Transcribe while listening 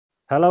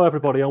Hello,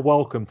 everybody, and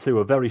welcome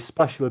to a very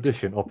special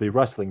edition of the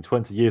Wrestling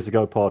 20 Years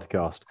Ago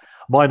podcast.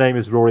 My name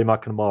is Rory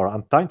McNamara,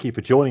 and thank you for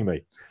joining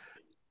me.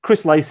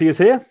 Chris Lacey is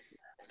here.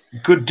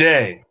 Good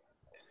day.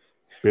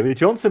 Billy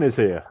Johnson is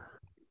here.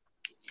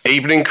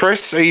 Evening,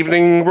 Chris.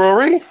 Evening,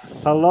 Rory.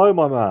 Hello,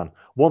 my man.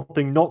 One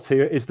thing not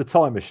here is the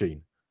time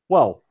machine.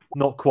 Well,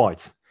 not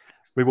quite.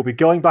 We will be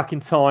going back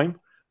in time,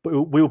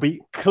 but we'll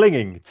be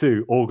clinging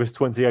to August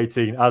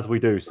 2018 as we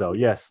do so.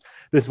 Yes,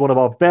 this is one of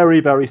our very,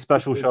 very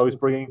special shows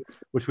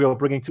which we are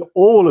bringing to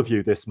all of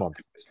you this month.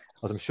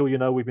 As I'm sure you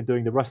know, we've been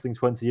doing the Wrestling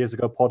 20 Years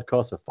Ago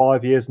podcast for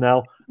 5 years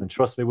now, and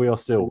trust me, we are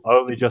still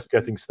only just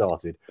getting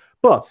started.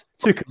 But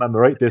to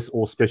commemorate this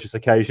auspicious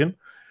occasion,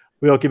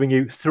 we are giving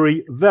you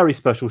 3 very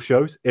special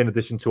shows in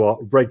addition to our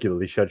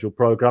regularly scheduled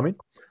programming.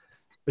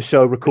 A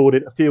show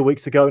recorded a few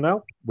weeks ago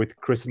now with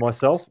Chris and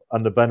myself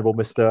and the venerable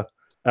Mr.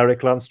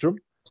 Eric Landstrom,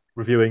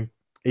 reviewing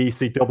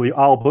ECW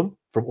album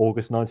from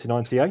August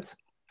 1998.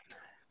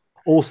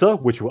 Also,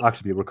 which we'll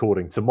actually be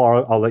recording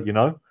tomorrow, I'll let you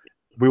know,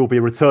 we will be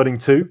returning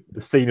to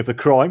the scene of the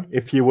crime,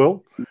 if you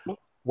will.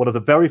 One of the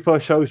very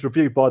first shows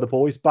reviewed by the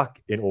boys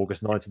back in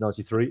August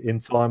 1993 in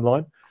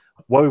Timeline,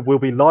 where we'll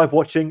be live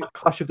watching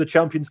Clash of the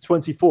Champions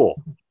 24,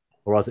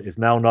 or as it is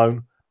now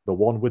known, the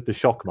one with the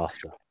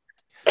Shockmaster.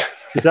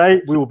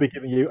 Today, we will be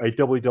giving you a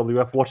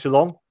WWF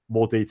watch-along.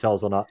 More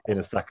details on that in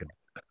a second.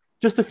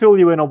 Just to fill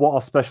you in on what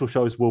our special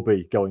shows will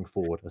be going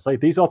forward. I say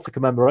these are to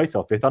commemorate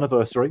our 5th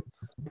anniversary.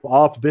 But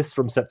after this,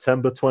 from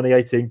September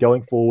 2018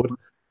 going forward,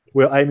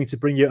 we're aiming to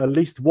bring you at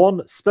least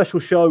one special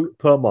show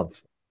per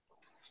month.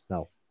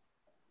 Now,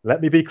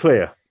 let me be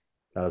clear,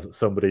 as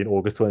somebody in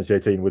August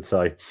 2018 would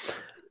say.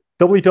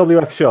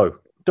 WWF show,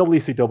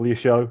 WCW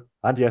show,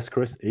 and yes,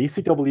 Chris,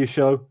 ECW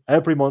show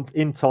every month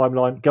in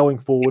Timeline going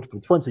forward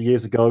from 20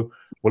 years ago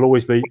will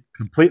always be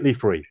completely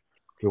free.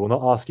 We will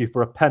not ask you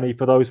for a penny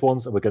for those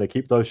ones, and we're going to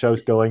keep those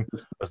shows going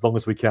as long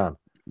as we can.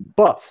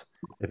 But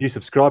if you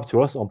subscribe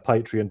to us on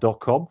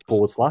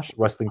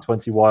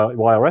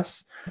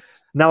patreon.com/wrestling20YRS,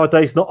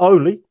 nowadays, not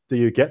only do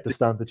you get the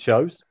standard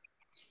shows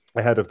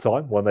ahead of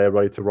time when they are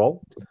ready to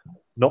roll,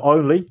 not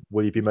only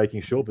will you be making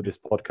sure that this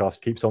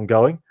podcast keeps on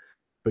going,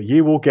 but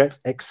you will get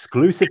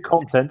exclusive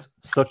content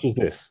such as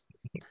this.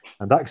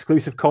 And that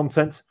exclusive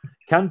content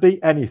can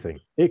be anything.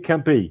 It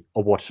can be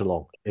a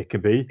watch-along. It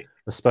can be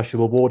a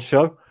special award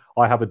show.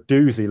 I have a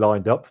doozy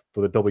lined up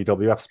for the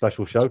WWF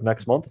special show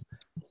next month.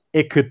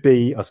 It could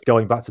be us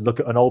going back to look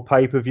at an old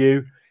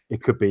pay-per-view.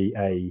 It could be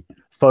a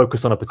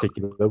focus on a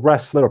particular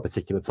wrestler, a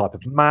particular type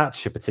of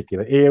match, a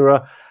particular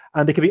era.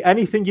 And it could be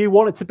anything you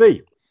want it to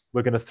be.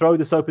 We're going to throw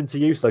this open to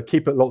you, so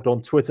keep it locked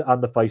on Twitter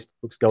and the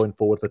Facebooks going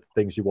forward for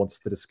things you want us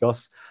to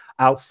discuss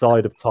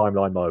outside of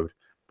Timeline mode.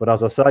 But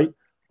as I say,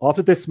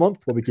 after this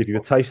month, when we give you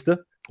a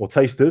taster or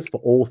tasters for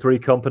all 3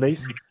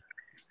 companies,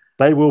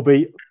 they will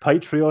be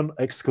Patreon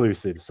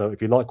exclusive. So if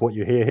you like what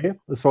you hear here,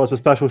 as far as the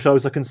special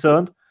shows are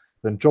concerned,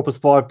 then drop us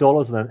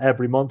 $5, and then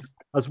every month,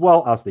 as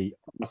well as the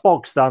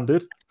bog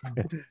standard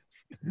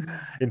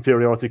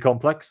inferiority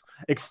complex,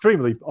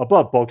 extremely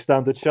above bog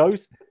standard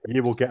shows,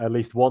 you will get at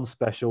least one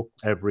special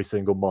every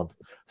single month.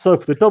 So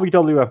for the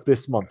WWF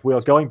this month, we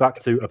are going back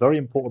to a very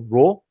important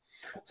Raw.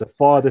 So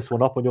fire this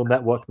one up on your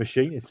network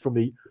machine. It's from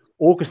the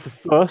August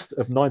 1st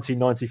of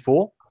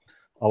 1994.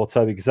 I will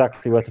tell you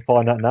exactly where to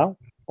find that now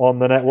on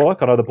the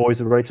network. I know the boys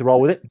are ready to roll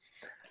with it.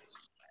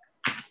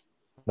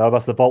 No,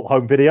 that's the Vault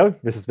home video.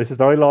 This is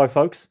very live,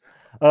 folks.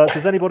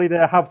 Does anybody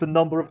there have the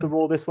number of the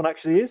Raw this one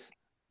actually is?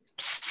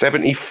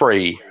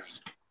 73.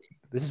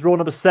 This is Raw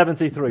number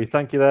 73.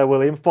 Thank you there,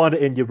 William. Find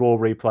it in your Raw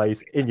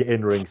replays, in your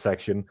in-ring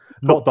section.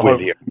 Not the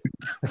William.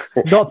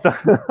 Not the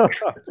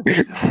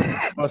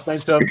first name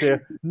terms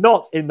here.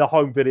 Not in the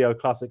home video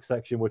classic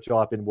section, which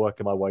I've been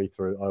working my way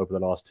through over the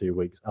last 2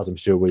 weeks, as I'm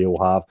sure we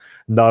all have.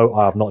 No,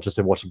 I have not just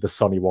been watching the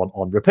sunny one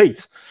on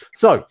repeat.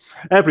 So,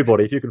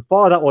 everybody, if you can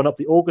fire that one up,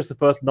 the August the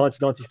 1st,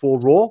 1994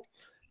 Raw.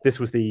 This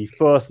was the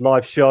first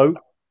live show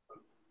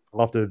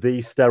after the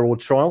steroid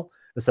trial.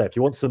 Let's say, if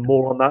you want some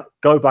more on that,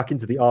 go back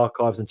into the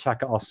archives and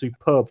check out our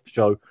superb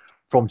show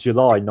from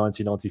July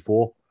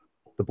 1994.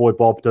 The boy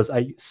Bob does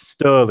a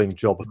sterling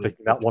job of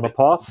picking that one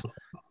apart.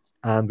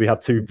 And we have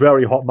 2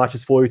 very hot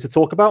matches for you to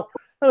talk about.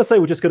 And I say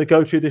we're just going to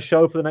go through this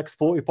show for the next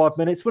 45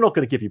 minutes. We're not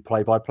going to give you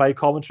play-by-play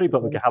commentary,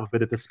 but we can have a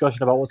bit of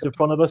discussion about what's in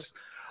front of us.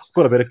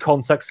 Got a bit of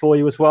context for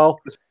you as well.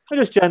 And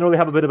just generally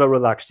have a bit of a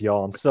relaxed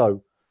yarn.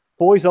 So,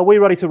 boys, are we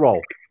ready to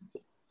roll?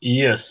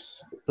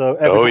 Yes. So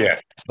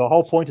the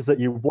whole point is that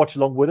you watch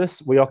along with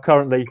us. We are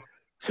currently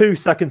 2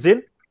 seconds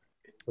in.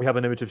 We have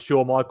an image of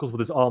Shawn Michaels with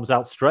his arms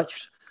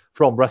outstretched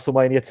from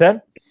WrestleMania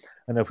 10.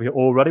 And if we're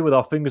all ready with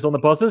our fingers on the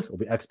buzzers, it'll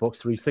be Xbox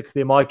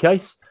 360 in my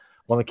case.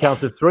 On the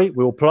count of 3,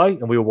 we will play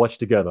and we will watch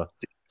together.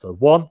 So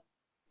 1,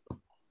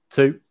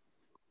 2,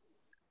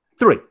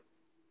 3.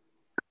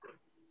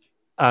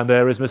 And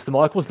there is Mr.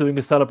 Michaels doing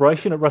a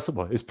celebration at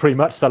WrestleMania. His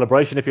pre-match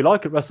celebration, if you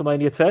like, at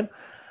WrestleMania 10.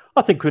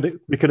 I think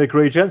we can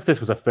agree, gents, this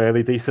was a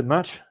fairly decent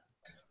match.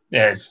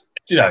 Yeah, it's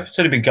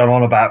only been going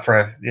on about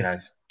for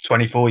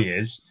 24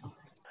 years.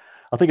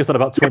 I think it's done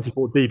about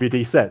 24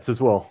 DVD sets as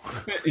well.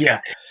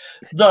 Yeah.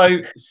 Though,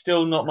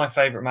 still not my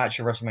favourite match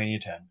of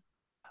WrestleMania 10.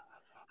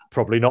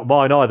 Probably not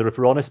mine either, if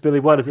we're honest. Billy,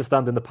 where does it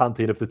stand in the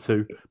pantheon of the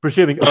two?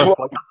 Presuming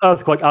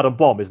Earthquake Adam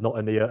Bomb is not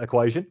in the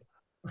equation.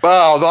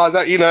 Well,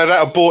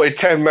 that aborted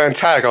 10-man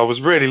tag, I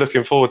was really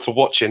looking forward to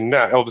watching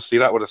that. Obviously,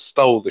 that would have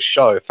stole the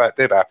show if that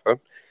did happen.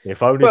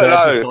 If only they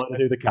had decided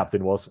who the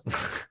captain was.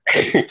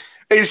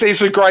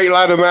 It's a great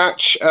ladder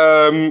match.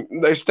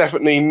 It's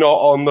definitely not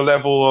on the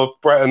level of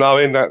Brett and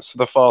Owen. That's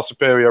the far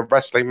superior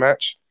wrestling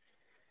match.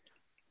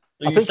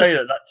 You say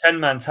that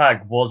 10-man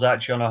tag was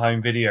actually on a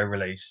home video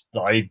release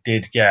that I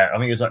did get. I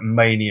think it was like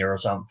Mania or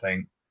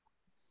something.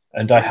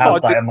 And I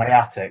have that in my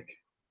attic.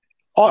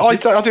 I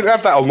didn't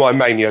have that on my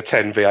Mania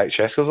 10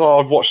 VHS because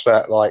I watched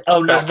that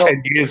about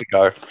 10 years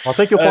ago. I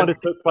think you'll find it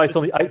took place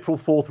on the April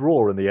 4th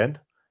Raw in the end.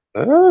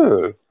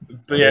 Oh.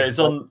 But yeah, it's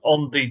on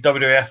the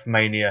WWF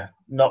Mania,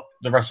 not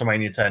the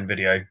WrestleMania 10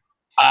 video.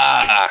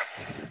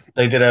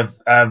 They did a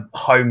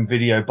home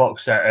video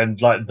box set, and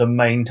like the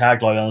main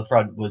tagline on the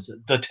front was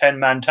the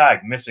 10-man tag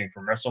missing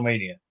from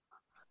WrestleMania.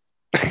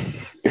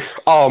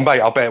 Oh,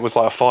 mate, I bet it was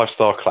like a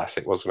 5-star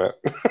classic, wasn't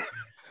it?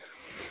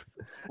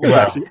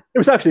 It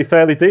was actually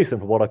fairly decent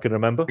from what I can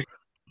remember.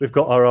 We've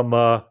got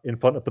our in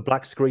front of the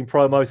black screen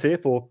promos here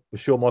for the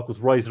Shawn Michaels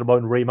Razor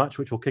Ramon rematch,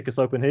 which will kick us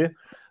open here.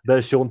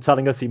 There's Shawn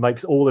telling us he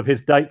makes all of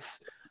his dates.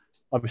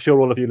 I'm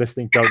sure all of you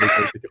listening don't need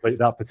to complete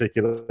that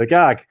particular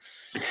gag.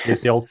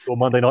 Here's the old school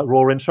Monday Night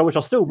Raw intro, which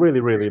I still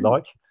really, really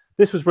like.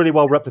 This was really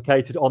well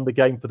replicated on the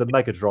game for the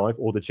Mega Drive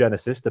or the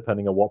Genesis,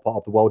 depending on what part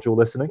of the world you're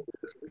listening.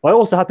 I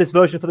also had this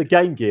version for the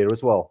Game Gear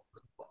as well.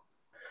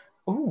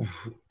 Oh,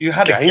 you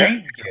had a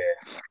Game Gear?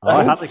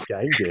 I had a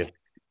Game Gear.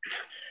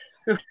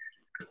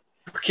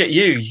 Look at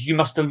you. You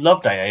must have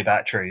loved AA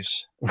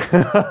batteries.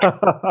 It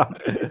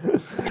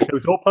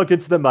was all plugged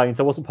into the mains.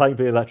 I wasn't paying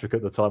for the electric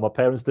at the time. My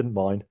parents didn't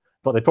mind,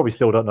 but they probably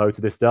still don't know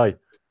to this day.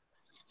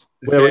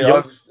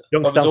 I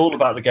was all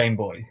about the Game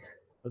Boy.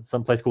 At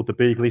some place called the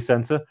Beagley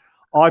Centre.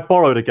 I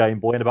borrowed a Game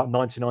Boy in about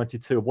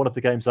 1992. One of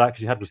the games I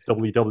actually had was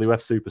WWF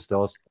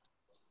Superstars.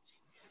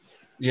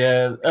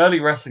 Yeah, early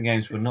wrestling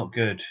games were not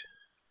good.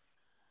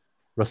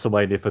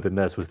 WrestleMania for the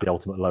NES was the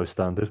ultimate low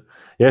standard.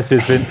 Yes,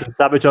 here's Vincent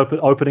Savage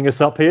opening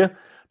us up here.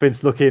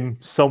 Vince looking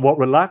somewhat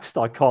relaxed.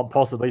 I can't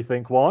possibly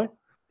think why.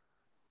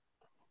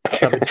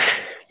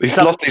 He's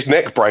lost his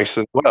neck brace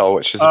as well,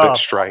 which is a bit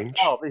strange.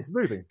 Oh, he's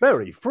moving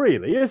very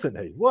freely, isn't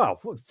he? Wow,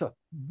 what's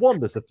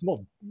wonders of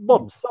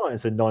modern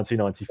science in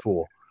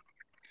 1994.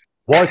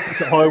 Why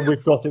keep it home?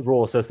 We've got it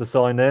raw, says the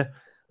sign there.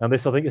 And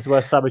this, I think, is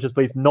where Savage has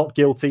pleads not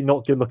guilty,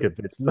 not guilty. Look at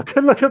Vince.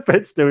 Look at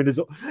Vince doing his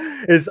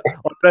I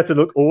better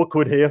look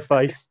awkward here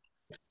face.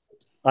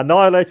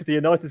 Annihilated the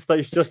United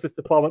States Justice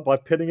Department by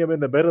pinning him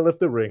in the middle of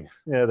the ring.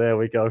 Yeah, there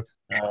we go.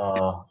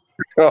 Oh.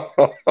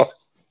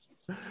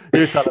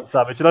 You tell him,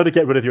 Savage. You'll only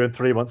get rid of you in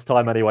 3 months'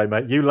 time anyway,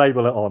 mate. You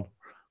label it on.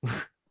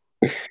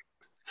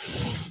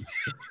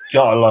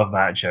 Gotta love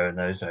Macho in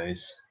those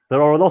days. There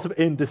are a lot of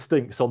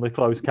indistincts on the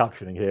closed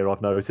captioning here,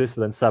 I've noticed,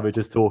 but then Savage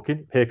is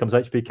talking. Here comes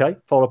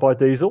HBK, followed by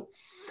Diesel.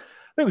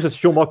 I think it was just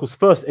Shawn Michaels'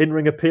 first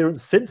in-ring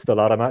appearance since the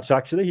ladder match,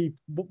 actually.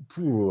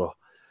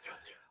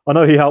 I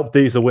know he helped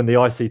Diesel win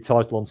the IC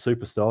title on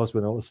Superstars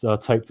when it was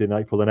taped in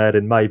April and aired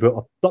in May,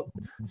 but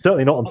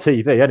certainly not on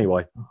TV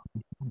anyway.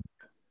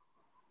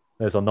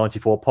 There's our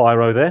 94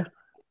 Pyro there.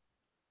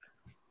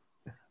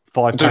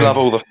 I do love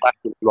all the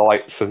flashing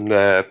lights and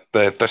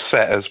the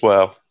set as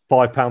well.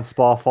 £5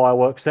 Spar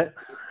fireworks set.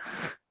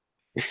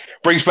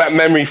 Brings back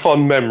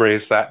fond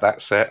memories,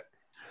 that set.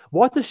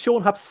 Why does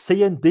Shawn have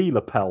C&D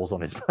lapels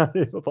on his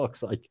body, for fuck's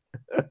sake?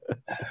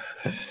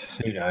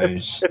 Who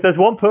knows? If there's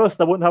one person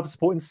that wouldn't have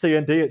supporting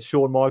C&D, it's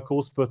Shawn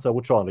Michaels, but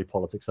we'll try and leave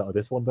politics out of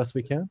this one best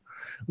we can.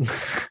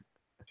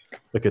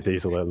 Look at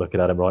Diesel there, looking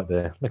at him right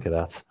there. Look at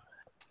that.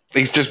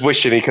 He's just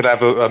wishing he could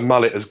have a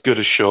mullet as good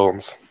as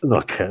Shawn's.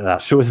 Look at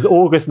that. This is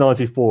August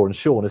 94 and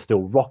Shawn is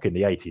still rocking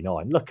the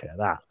 89. Look at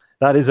that.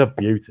 That is a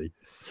beauty.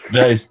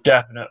 There is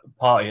definite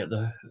party at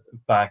the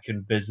back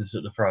and business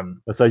at the front.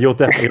 So you're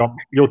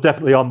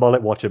definitely on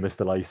mullet watcher,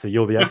 Mr. Lacey.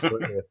 You're the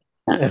expert here.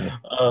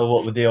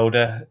 What with the old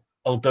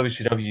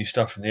WCW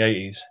stuff from the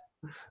 80s?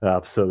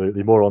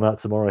 Absolutely. More on that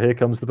tomorrow. Here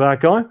comes the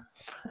bad guy.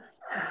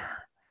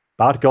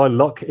 Bad guy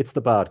luck. It's the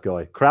bad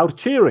guy. Crowd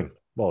cheering.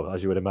 Well,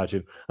 as you would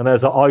imagine. And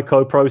there's our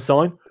ICO Pro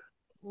sign.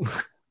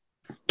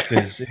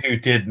 Because who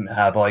didn't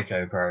have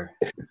ICO Pro?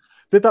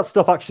 Did that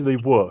stuff actually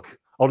work?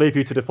 I'll leave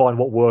you to define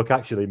what work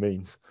actually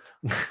means.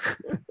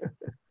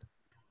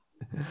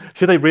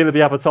 Should they really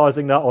be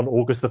advertising that on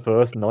August the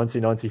 1st,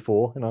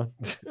 1994? You know,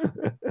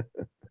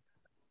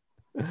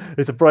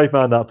 it's a brave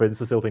man, that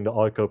Vince. I still think that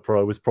ICO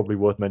Pro was probably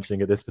worth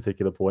mentioning at this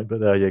particular point, but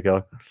there you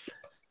go.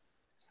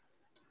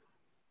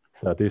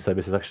 So I do say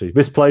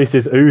this place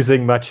is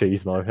oozing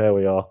machismo. Here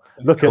we are.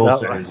 Look at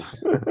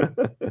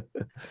that.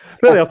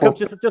 Billy, I've come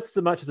just as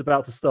the match is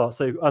about to start.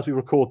 So as we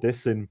record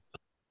this in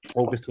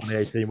August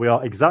 2018, we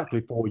are exactly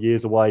 4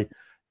 years away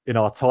in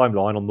our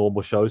timeline on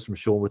normal shows from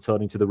Shawn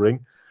returning to the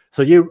ring.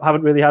 So you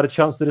haven't really had a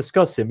chance to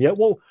discuss him yet.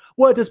 Well,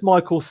 where does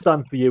Michaels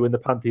stand for you in the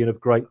pantheon of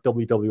great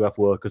WWF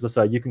workers? I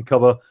say you can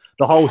cover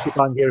the whole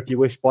shebang here if you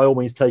wish. By all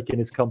means, take in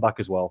his comeback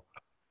as well.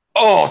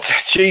 Oh,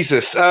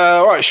 Jesus.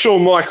 All right,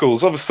 Shawn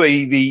Michaels.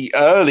 Obviously, the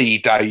early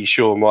day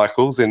Shawn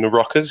Michaels in the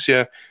Rockers.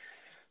 Yeah,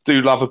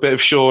 do love a bit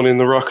of Shawn in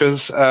the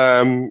Rockers.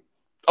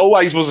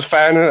 Always was a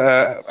fan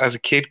as a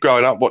kid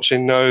growing up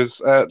watching those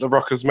the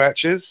Rockers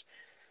matches.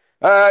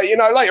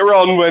 Later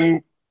on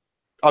when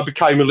I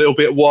became a little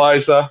bit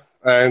wiser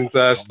and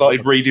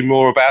started reading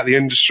more about the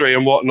industry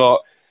and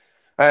whatnot,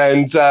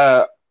 and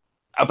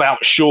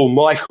about Shawn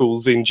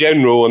Michaels in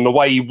general and the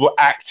way he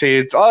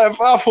acted, I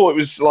thought it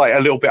was like a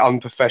little bit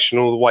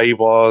unprofessional the way he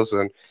was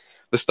and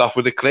the stuff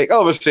with the click.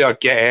 Obviously, I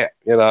get it,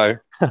 you know.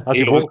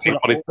 He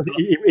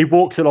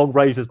walks along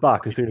Razor's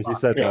back as soon as you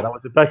said that. That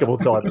was impeccable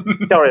timing.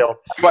 Carry on.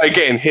 Great way of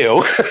getting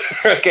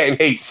getting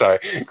heat. Sorry,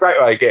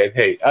 great way of getting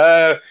heat.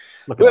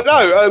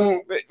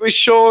 With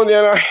Shawn,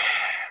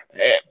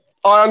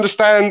 I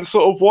understand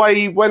sort of why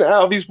he went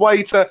out of his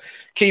way to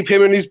keep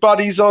him and his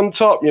buddies on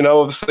top. You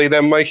know, obviously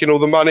them making all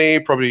the money.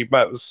 Probably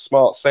that was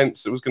smart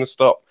sense. It was going to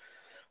stop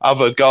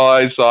other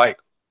guys like,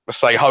 let's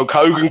say, Hulk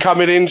Hogan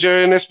coming in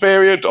during this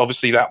period.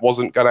 Obviously that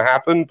wasn't going to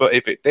happen, but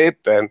if it did,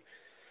 then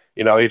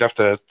he'd have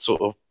to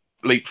sort of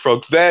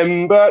leapfrog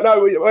them. But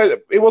no,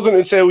 it wasn't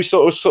until we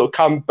sort of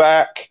come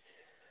back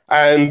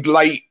and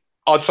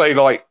I'd say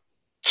like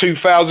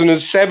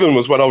 2007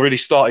 was when I really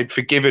started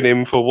forgiving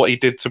him for what he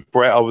did to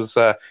Bret. I was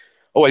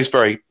always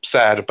very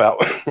sad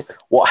about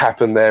what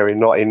happened there in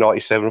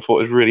 1997. I thought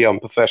it was really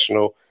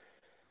unprofessional.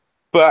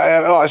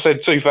 But like I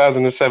said,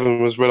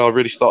 2007 was when I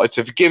really started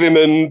to forgive him,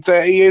 and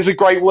he is a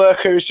great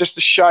worker. It's just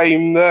a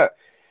shame that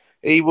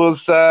he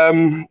was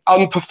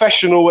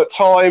unprofessional at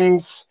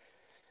times.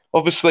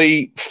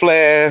 Obviously,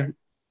 Flair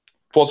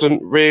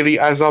wasn't really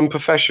as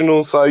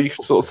unprofessional, so you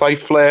could sort of say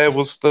Flair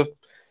was the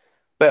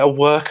better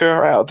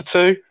worker out of the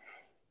two.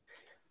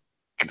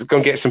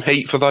 Going to get some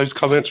heat for those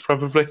comments,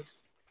 probably.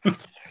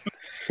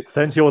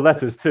 Send your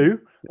letters too.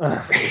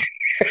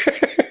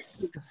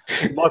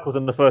 Michaels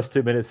in the first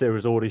 2 minutes here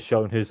has already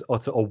shown his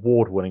utter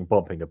award-winning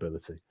bumping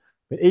ability.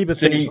 I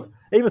mean,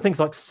 even things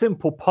like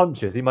simple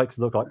punches, he makes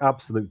look like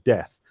absolute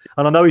death.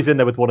 And I know he's in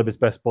there with one of his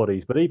best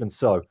bodies, but even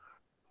so,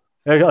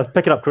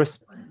 pick it up, Chris.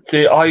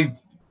 See, I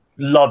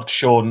loved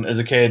Shawn as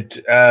a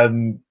kid.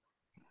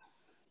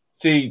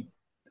 See,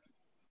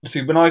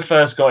 when I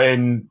first got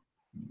in,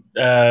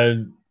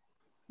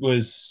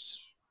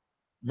 was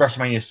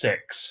WrestleMania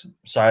 6,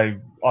 so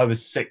I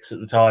was 6 at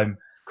the time.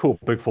 Cool,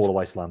 big fall of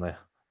wasteland there.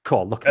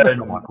 God, look how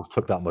Michaels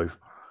took that move.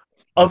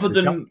 Other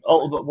than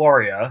Ultimate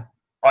Warrior,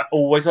 I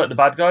always liked the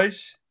bad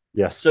guys.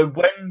 Yes. So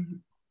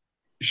when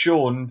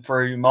Shawn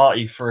threw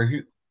Marty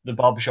through the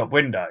barbershop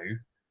window,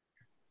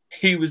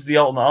 he was the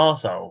ultimate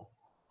arsehole.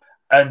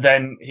 And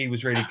then he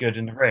was really good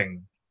in the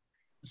ring.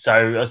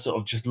 So I sort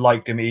of just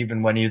liked him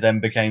even when he then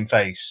became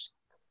face.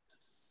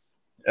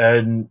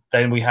 And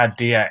then we had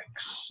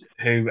DX,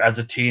 who, as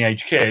a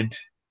teenage kid,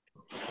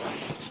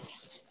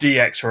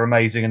 DX were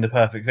amazing and the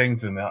perfect thing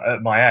for me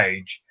at my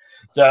age.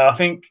 So I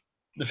think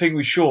the thing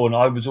with Shawn,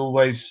 I was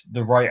always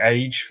the right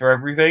age for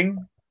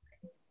everything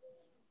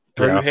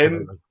through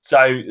him.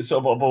 So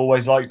sort of I've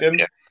always liked him.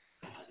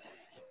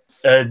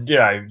 And,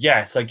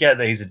 yes, I get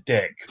that he's a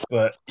dick,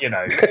 but,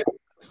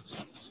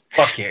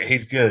 fuck it,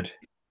 he's good.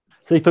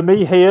 See, for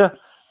me here,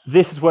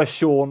 this is where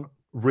Shawn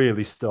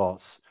really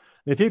starts.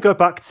 If you go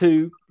back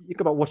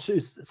watch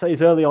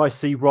his early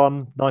IC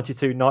run,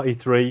 92,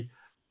 93.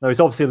 Now,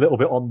 he's obviously a little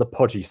bit on the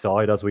podgy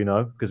side, as we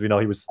know, because we know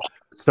he was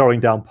throwing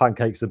down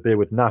pancakes and beer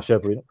with Nash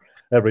every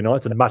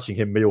night and matching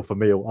him meal for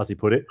meal, as he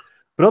put it.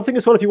 But I think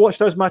as well, if you watch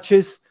those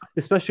matches,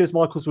 especially as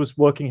Michaels was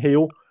working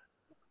heel,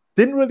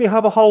 didn't really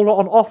have a whole lot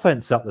on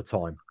offense at the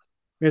time.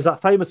 There's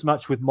that famous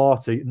match with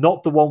Marty,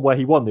 not the one where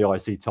he won the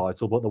IC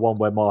title, but the one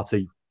where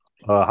Marty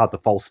had the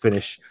false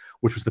finish,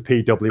 which was the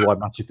PWI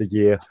match of the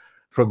year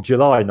from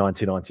July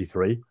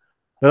 1993.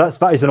 Now,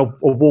 that is an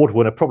award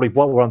winner, probably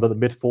well around the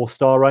mid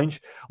 4-star range.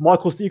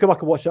 Michaels, you go back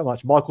and watch that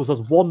match. Michaels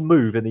does one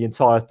move in the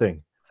entire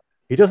thing.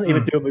 He doesn't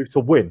even do a move to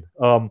win.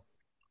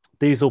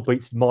 Diesel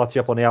beats Marty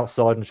up on the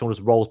outside, and Shawn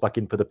just rolls back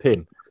in for the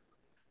pin.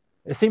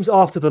 It seems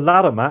after the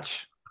ladder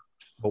match,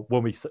 well,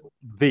 when we say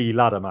the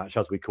ladder match,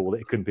 as we call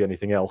it, it couldn't be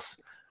anything else.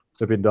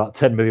 There have been about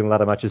 10 million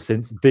ladder matches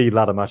since. The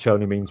ladder match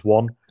only means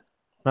one.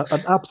 Now,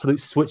 an absolute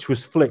switch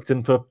was flicked,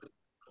 and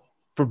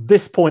from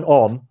this point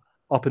on,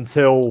 up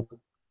until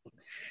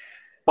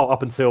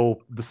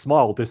the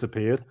smile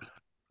disappeared,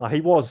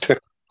 he was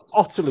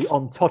utterly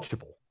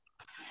untouchable.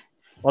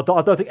 I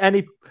don't think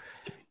any.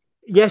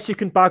 Yes, you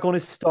can bag on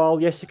his style.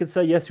 Yes, you can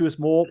say yes, he was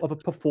more of a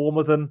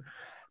performer than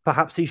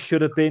perhaps he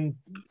should have been.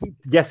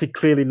 Yes, he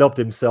clearly loved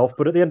himself,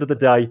 but at the end of the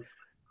day,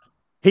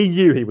 he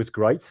knew he was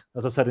great.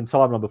 As I said in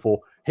timeline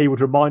before, he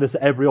would remind us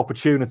at every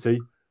opportunity.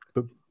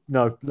 But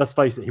no, let's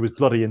face it, he was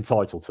bloody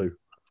entitled to.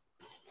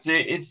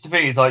 See, it's the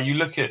thing is, like, you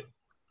look at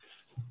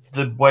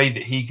the way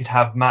that he could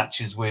have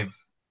matches with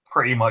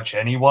pretty much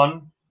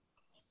anyone.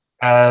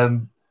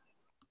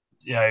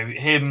 you know,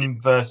 him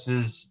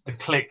versus the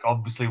Click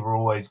obviously were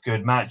always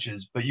good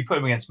matches, but you put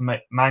him against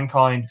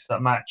Mankind,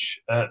 that match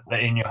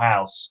In Your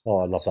House. Oh,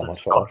 I love that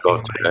match. Oh,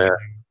 God, yeah.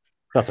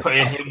 That's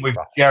putting him with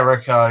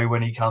Jericho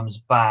when he comes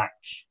back.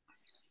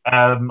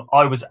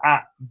 I was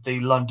at the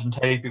London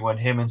taping when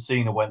him and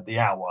Cena went the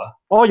hour.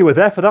 Oh, you were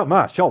there for that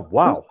match? Oh,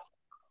 wow.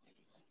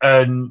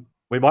 And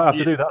we might have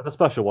to do that as a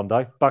special one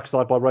day.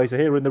 Backside by Razor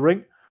here in the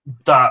ring.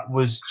 That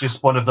was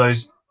just one of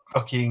those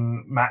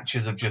fucking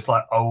matches of just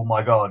like, oh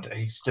my God,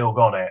 he's still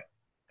got it.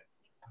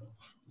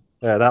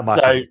 Yeah, that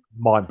match is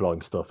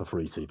mind-blowing stuff for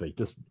free TV.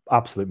 Just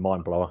absolute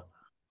mind-blower.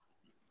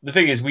 The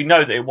thing is, we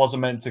know that it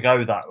wasn't meant to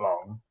go that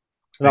long.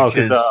 No,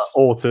 because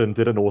Orton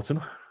did an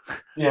Orton.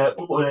 Yeah,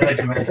 and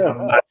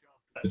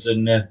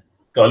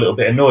got a little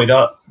bit annoyed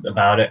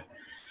about it.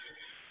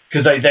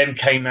 Because they then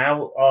came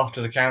out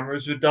after the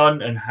cameras were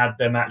done and had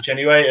their match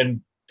anyway,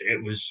 and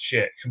it was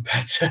shit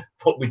compared to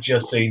what we'd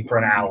just seen for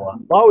an hour.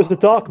 Oh, it was the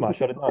dark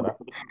match. I didn't know that.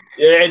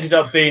 It ended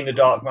up being the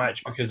dark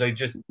match because they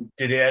just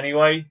did it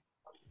anyway.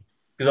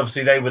 Because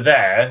obviously they were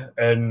there,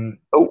 and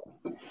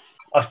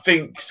I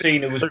think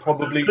Cena was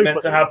probably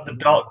meant to have the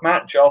dark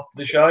match after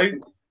the show.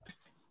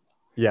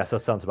 Yes, that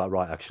sounds about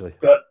right, actually.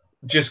 But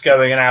just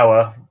going an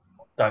hour,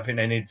 don't think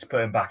they need to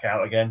put him back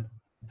out again.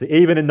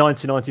 Even in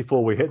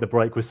 1994, we hit the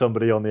break with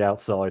somebody on the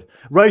outside.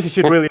 Razor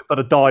should really have done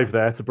a dive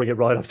there to bring it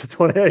right up to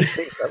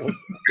 2018.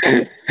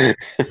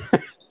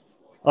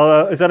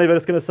 Is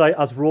anybody going to say,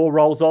 as Raw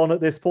rolls on at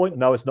this point?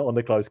 No, it's not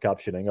under closed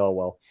captioning. Oh,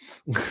 well.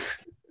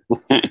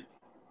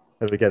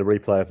 If we get a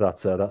replay of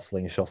that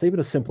slingshot. Even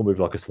a simple move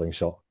like a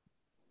slingshot.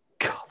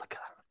 God, look at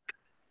that.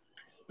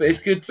 But it's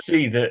good to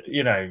see that,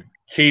 you know,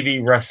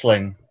 TV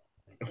wrestling,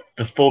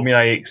 the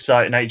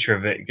formulaic nature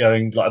of it,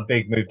 going like a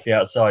big move to the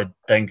outside,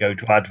 then go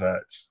to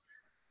adverts,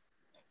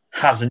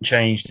 hasn't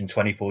changed in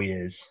 24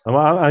 years.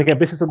 And again,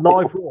 this is a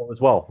live Raw as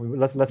well.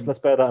 Let's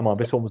bear that in mind.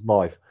 This one was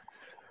live.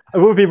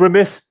 And we would be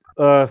remiss,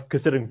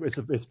 considering it's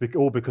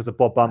all because of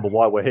Bob Bamble,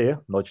 why we're here,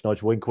 nudge,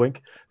 nudge, wink,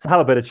 wink, to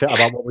have a bit of chat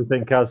about what we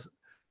think as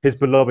his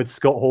beloved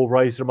Scott Hall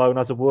Razor Ramon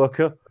as a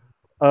worker.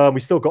 We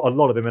still got a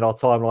lot of him in our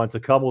timeline to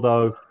come,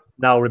 although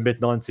now we're in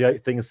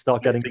mid-98, things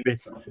start getting a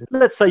bit,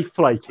 let's say,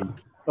 flaky.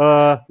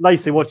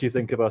 Lacey, what do you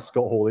think about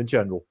Scott Hall in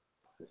general?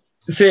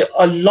 See,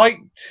 I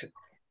liked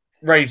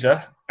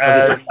Razor.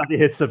 As he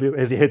hits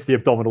the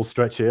abdominal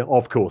stretch here,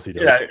 of course he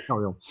does. You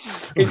know,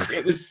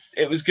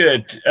 it was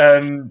good.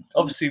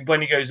 Obviously,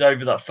 when he goes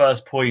over that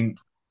first point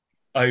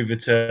over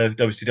to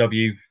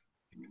WCW,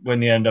 when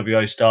the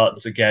NWO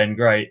starts again,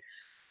 great.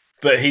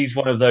 But he's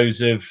one of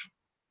those of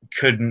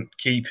couldn't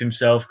keep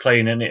himself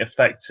clean, and it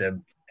affects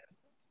him.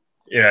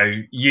 You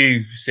know,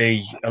 you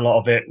see a lot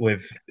of it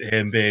with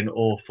him being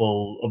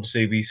awful.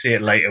 Obviously, we see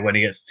it later when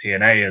he gets to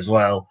TNA as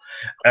well.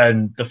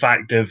 And the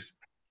fact of,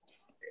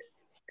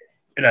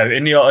 you know,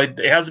 it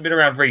hasn't been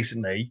around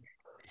recently,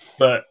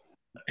 but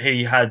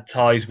he had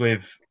ties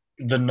with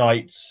the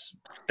Knights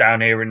down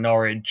here in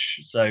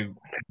Norwich. So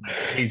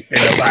he's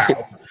been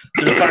about.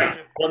 So the fact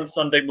that one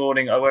Sunday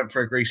morning I went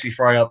for a greasy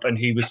fry-up and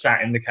he was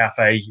sat in the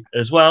cafe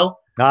as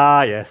well.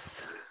 Ah,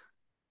 yes.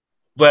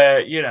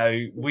 Where, you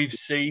know, we've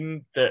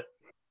seen that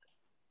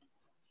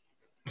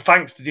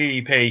thanks to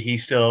DDP,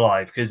 he's still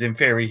alive, because in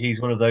theory,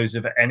 he's one of those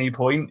of at any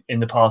point in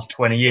the past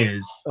 20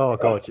 years. Oh,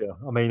 God, yeah.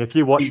 I mean, if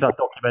you watch that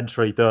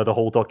documentary, the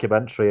whole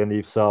documentary, and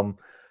you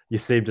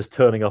see him just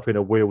turning up in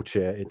a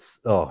wheelchair, it's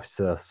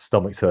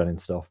stomach-turning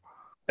stuff.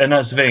 And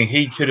that's the thing.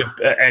 He could have,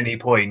 at any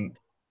point,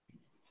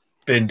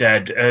 been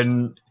dead.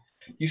 And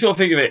you sort of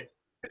think of it,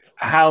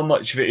 how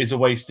much of it is a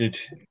wasted...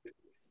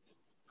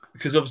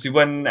 Because obviously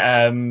when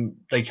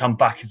they come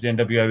back as the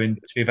NWO in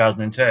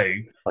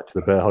 2002... Back to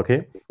the bear hug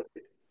here.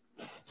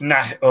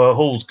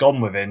 Hall's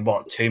gone within,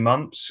 2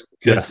 months?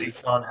 Because he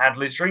can't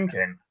handle his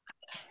drinking.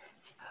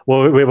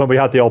 Well, when we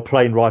had the old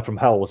plane ride from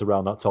hell was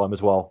around that time as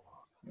well.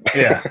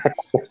 Yeah.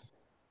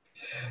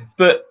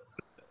 But,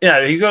 you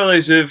know, he's one of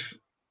those of,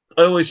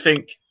 I always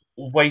think,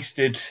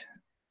 wasted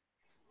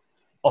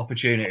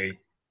opportunity.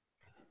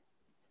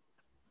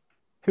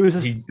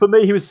 For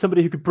me, he was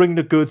somebody who could bring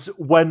the goods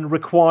when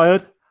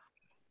required.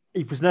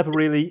 He was never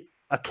really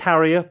a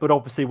carrier, but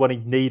obviously when he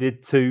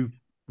needed to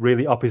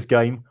really up his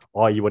game,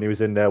 i.e. when he was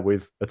in there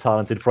with a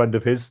talented friend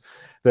of his,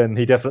 then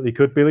he definitely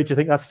could. Billy, do you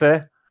think that's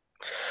fair?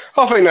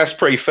 I think that's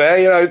pretty fair.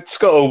 You know,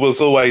 Scott Hall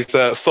was always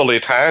a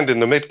solid hand in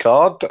the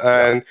mid-card,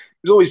 and he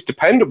was always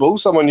dependable,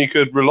 someone you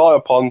could rely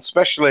upon,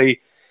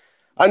 especially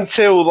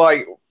until,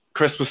 like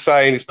Chris was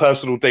saying, his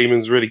personal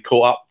demons really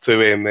caught up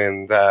to him,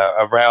 and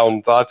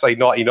around, I'd say,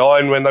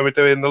 99, when they were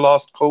doing the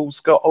last cool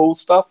Scott Hall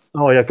stuff.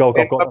 Oh, yeah, I've got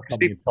that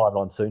coming in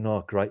timeline soon.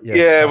 Oh, great.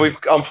 Yeah, we've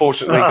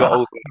unfortunately got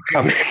all that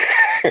coming.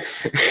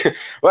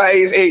 Well,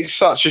 it's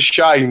such a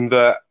shame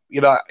that, you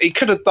know, he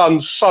could have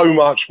done so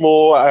much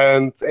more,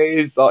 and it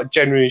is like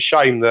genuinely a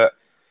shame that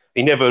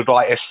he never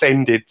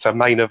ascended to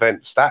main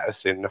event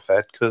status in the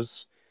Fed,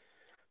 because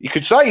you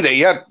could say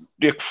that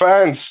the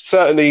fans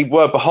certainly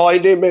were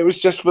behind him. It was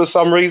just for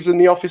some reason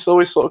the office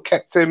always sort of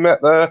kept him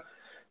at the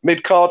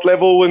mid-card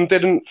level and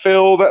didn't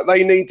feel that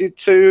they needed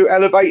to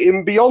elevate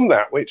him beyond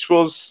that, which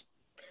was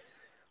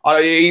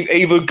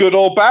Either good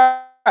or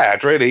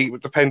bad, really,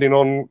 depending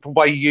on the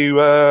way you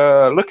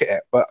look at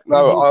it. But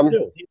no,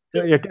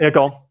 yeah,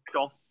 go on.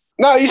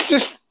 no, it's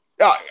just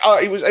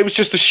it was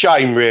just a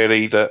shame,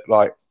 really, that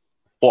like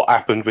what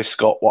happened with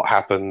Scott, what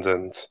happened,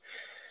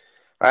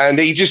 and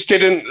he just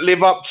didn't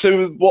live up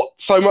to what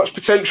so much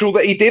potential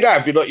that he did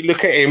have. You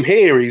look at him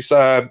here; he's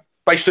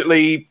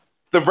basically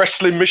the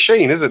wrestling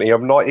machine, isn't he?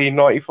 Of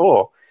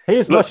 1994. He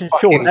is much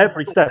short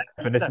every step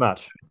in this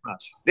match.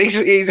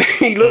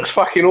 He looks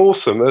fucking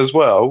awesome as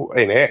well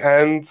in it,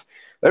 and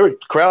the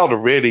crowd are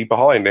really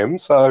behind him.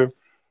 So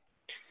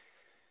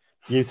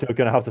you two are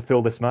going to have to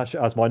fill this match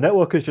as my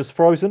network is just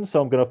frozen,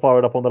 so I'm going to fire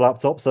it up on the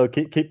laptop. So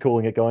keep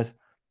calling it, guys.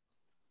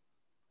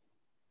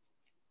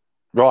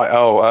 Right.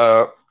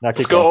 Oh,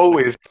 Scott Hall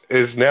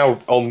is now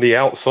on the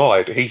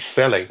outside. He's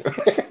selling.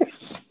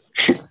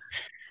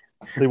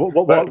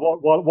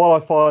 While I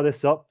fire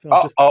this up,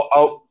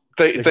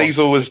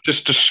 Diesel has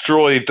just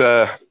destroyed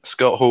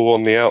Scott Hall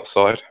on the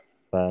outside.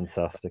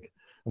 Fantastic.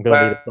 I'm going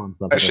to need a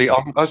timestamp. Actually,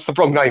 that's the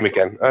wrong name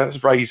again.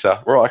 That's Razor.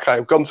 Right, okay,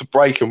 we've gone to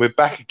break and we're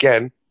back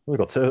again. We've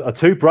got a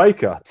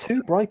two-breaker.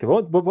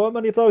 What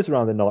many of those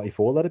around in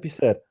 94? Let it be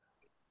said.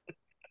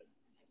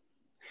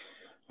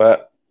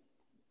 But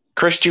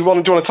Chris, do you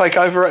want to take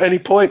over at any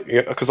point?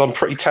 Because I'm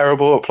pretty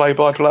terrible at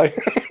play-by-play.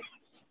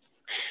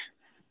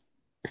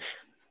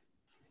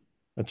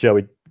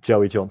 Joey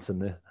Johnson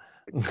there.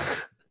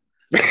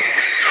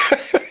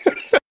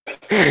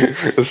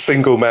 A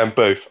single-man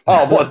booth.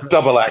 Oh, what a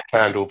double act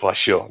handle by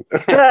Sean.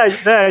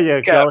 There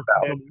you go.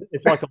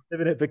 It's like I'm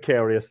living it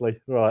vicariously.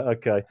 Right,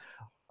 okay.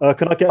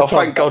 Can I get a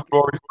thank God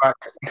Rory's back.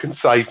 You can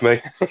save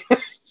me.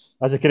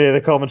 As you can hear the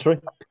commentary.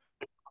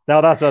 Now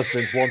that's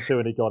Vince 1-2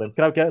 and he got him.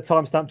 Can I get a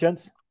timestamp,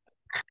 gents?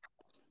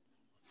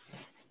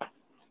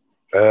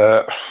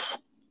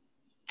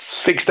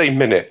 16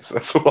 minutes.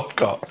 That's all I've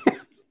got.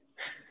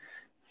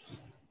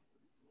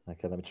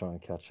 Okay, let me try and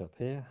catch up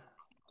here.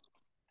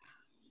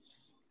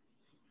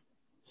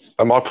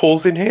 Am I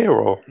pausing here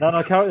or?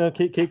 No,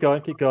 keep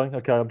going.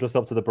 Okay, I'm just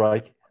up to the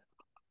break.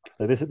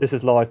 So this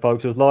is live,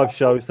 folks. It was live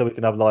show, so we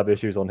can have live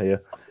issues on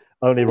here.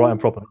 Only right and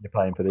proper that you're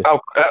paying for this. Oh,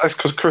 that's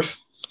because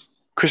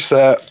Chris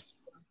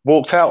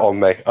walked out on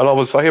me, and I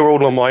was here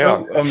all on my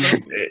own.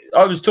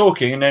 I was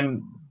talking, and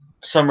then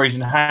for some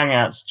reason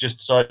Hangouts just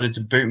decided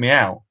to boot me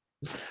out.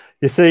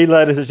 You see,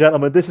 ladies and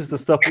gentlemen, this is the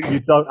stuff that you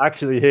don't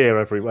actually hear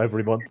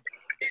every month.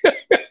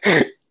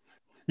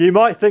 You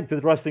might think that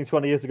the Wrestling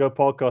 20 Years Ago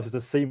podcast is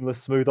a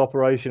seamless, smooth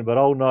operation, but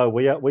oh no,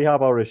 we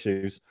have our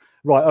issues.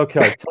 Right,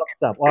 okay,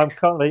 timestamp. I'm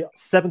currently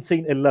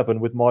 17:11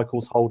 with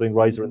Michaels holding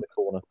Razor in the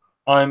corner.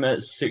 I'm at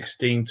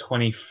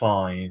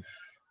 16:25.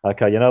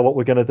 Okay, you know what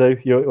we're going to do?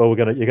 You're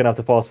going to have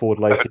to fast forward,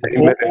 Lacey.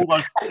 All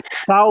those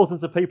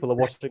thousands of people are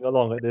watching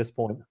along at this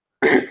point.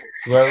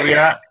 So where are we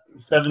at?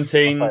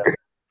 17.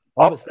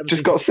 I've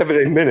just got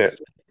 17 minutes.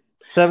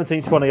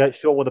 17:28.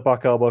 Short with a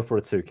back elbow for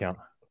a 2 count.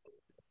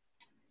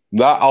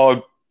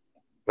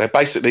 They're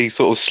basically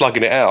sort of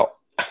slugging it out.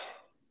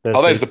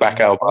 There's the back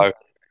elbow.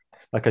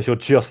 Okay, so you're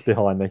just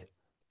behind me.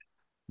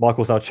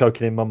 Michael's now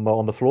choking him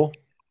on the floor.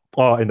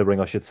 Oh, in the ring,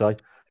 I should say.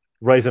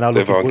 Razor now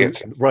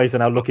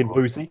looking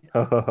woozy.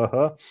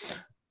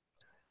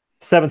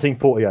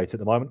 17:48 at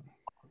the moment.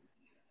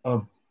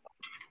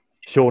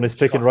 Sean is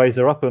picking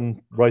Razor up,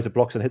 and Razor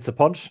blocks and hits a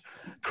punch.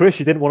 Chris,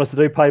 you didn't want us to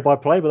do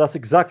play-by-play, but that's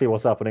exactly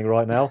what's happening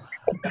right now.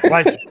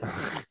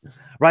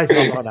 Razor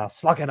right now,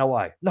 slugging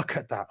away. Look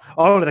at that.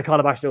 Only the kind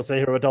of action you'll see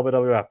here at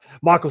WWF.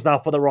 Michael's now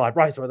for the ride.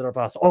 Razor with the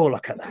reverse. Oh,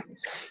 look at that.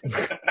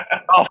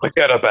 I'll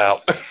forget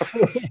about.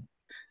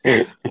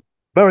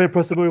 Very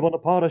impressive move on the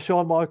part of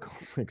Shawn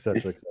Michaels, etc.,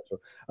 etc.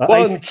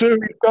 1, 2,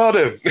 got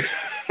him.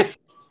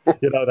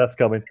 You know that's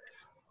coming.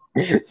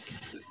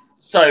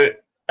 So,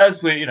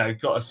 as we,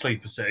 got a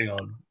sleeper sitting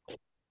on.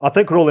 I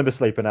think we're all in the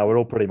sleeper now. We're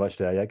all pretty much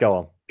there. Yeah, go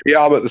on.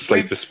 Yeah, I'm at the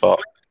sleeper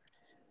spot.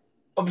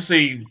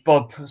 Obviously,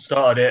 Bob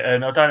started it,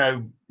 and I don't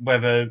know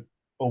whether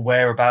or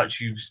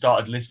whereabouts you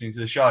started listening to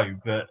the show,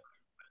 but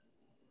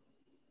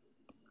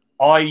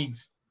I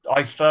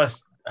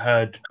first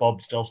heard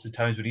Bob's dulcet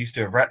tones when he used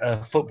to do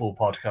a football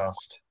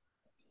podcast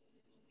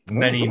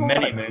many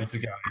moons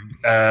ago,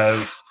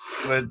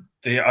 with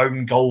the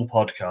Own Goal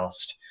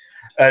podcast,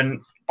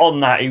 and on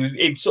that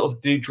he'd sort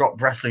of do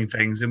drop wrestling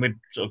things, and we'd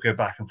sort of go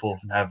back and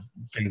forth and have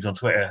things on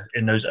Twitter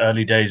in those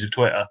early days of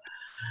Twitter,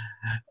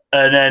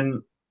 and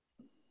then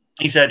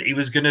he said he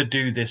was going to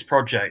do this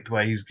project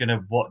where he's going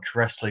to watch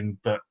wrestling,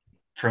 but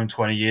from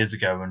 20 years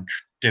ago, and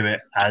do it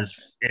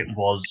as it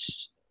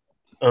was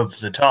of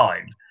the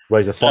time.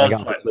 Razor flying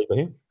out of the sleeper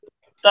here.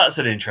 That's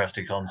an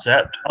interesting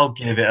concept. I'll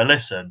give it a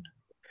listen.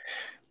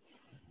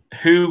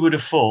 Who would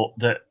have thought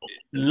that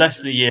less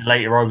than a year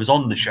later I was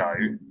on the show,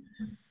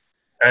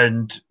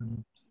 and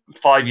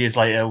 5 years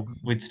later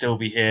we'd still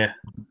be here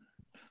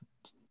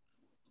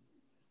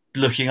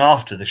looking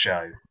after the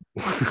show.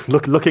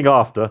 Looking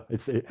after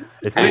it's we're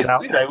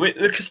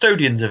the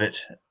custodians of it.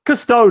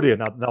 Custodian.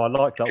 No, I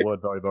like that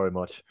word very, very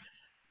much.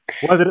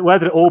 Where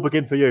did it all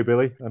begin for you,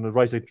 Billy? And the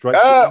Razor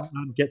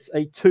gets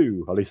a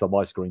 2, at least on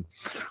my screen.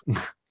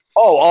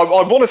 Oh,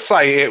 I want to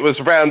say it was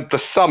around the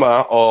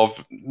summer of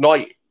I'm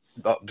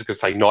going to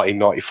say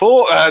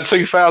 1994,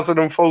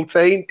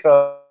 2014,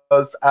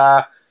 because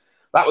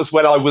that was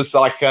when I was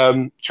like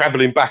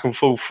traveling back and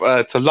forth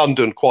to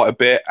London quite a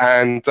bit,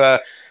 and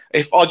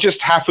if I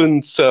just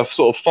happened to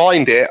sort of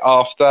find it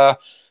after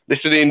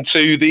listening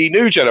to the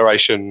New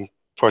Generation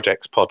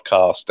Projects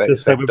podcast.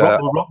 Just say we're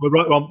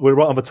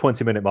right on the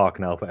 20-minute mark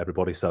now for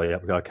everybody. So yeah,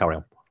 we got to carry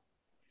on.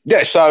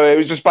 Yeah, so it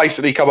was just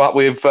basically come up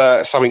with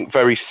something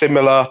very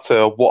similar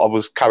to what I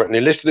was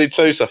currently listening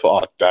to. So I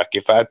thought I'd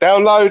give that a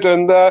download,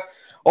 and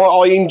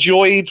I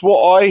enjoyed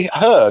what I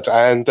heard.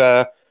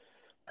 And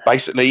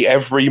basically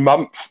every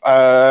month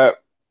I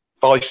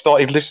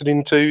started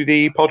listening to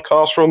the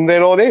podcast from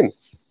then on in.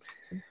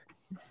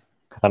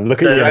 And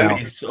look at you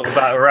now. Sort of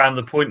about around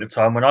the point of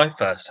time when I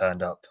first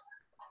turned up.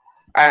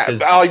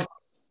 I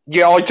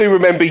do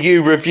remember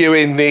you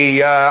reviewing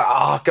the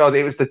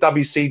it was the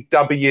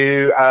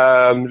WCW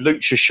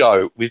Lucha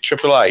show with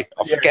AAA.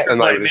 I forget the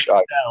name of the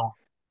show.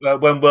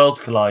 When Worlds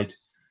Collide.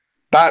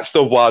 That's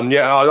the one.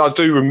 Yeah, I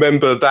do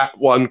remember that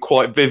one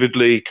quite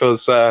vividly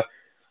because I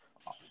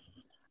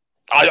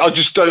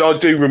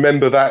do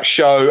remember that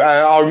show.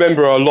 I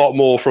remember a lot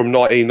more from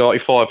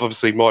 1995.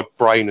 Obviously, my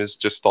brain has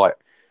just like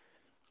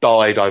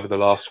died over the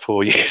last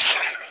 4 years.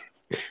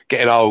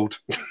 Getting old.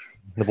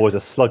 The boys are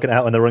slugging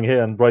out in the ring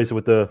here, and Razor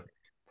with the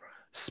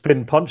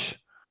spin punch.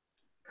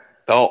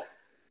 Oh,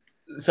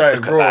 so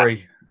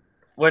Rory,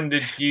 when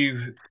did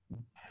you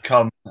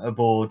come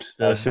aboard?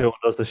 Sean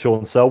does the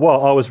Sean Cell.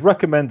 Well, I was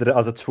recommended it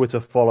as a Twitter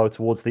follow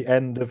towards the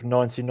end of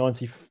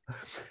 1990.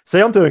 See,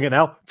 I'm doing it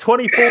now.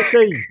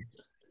 2014.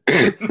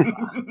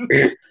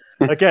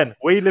 Again,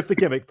 we live the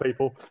gimmick,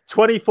 people.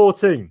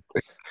 2014.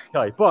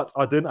 Okay, but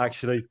I didn't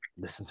actually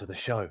listen to the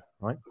show,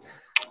 right?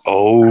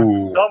 Oh. And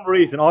for some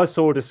reason, I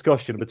saw a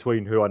discussion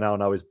between who I now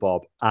know is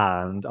Bob,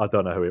 and I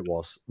don't know who it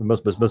was. It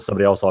must be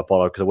somebody else I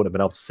follow because I wouldn't have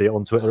been able to see it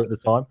on Twitter at the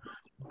time.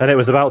 And it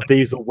was about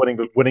Diesel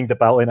winning the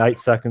belt in 8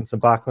 seconds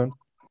and Backlund.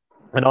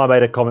 And I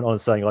made a comment on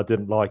saying I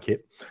didn't like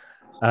it.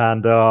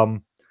 And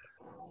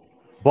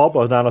Bob,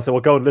 and I said,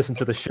 well, go and listen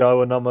to the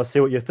show and see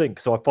what you think.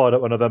 So I fired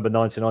up a November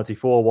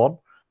 1994 one.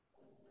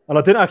 And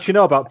I didn't actually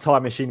know about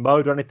Time Machine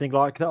mode or anything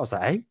like that. I was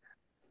like, hey,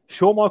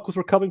 Shawn Michaels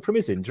recovering from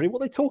his injury.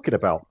 What are they talking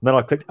about? And then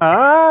I clicked,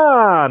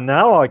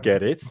 now I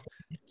get it.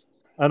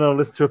 And I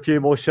listened to a few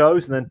more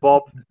shows. And then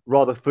Bob,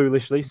 rather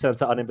foolishly,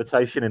 sent out an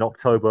invitation in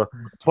October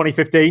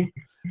 2015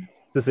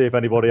 to see if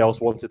anybody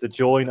else wanted to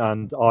join.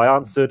 And I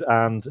answered,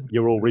 and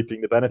you're all reaping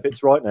the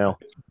benefits right now.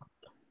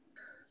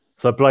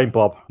 So blame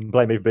Bob.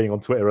 Blame me for being on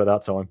Twitter at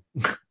that time.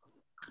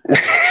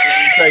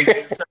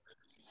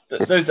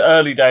 Those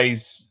early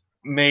days,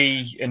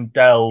 me and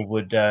Dell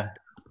would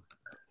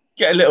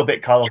get a little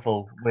bit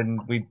colourful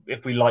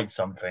if we liked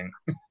something.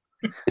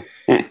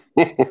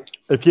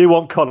 If you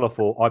want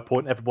colourful, I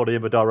point everybody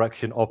in the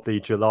direction of the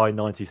July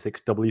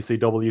 96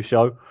 WCW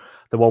show,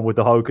 the one with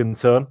the Hogan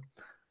turn.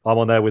 I'm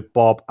on there with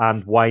Bob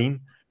and Wayne.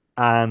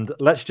 And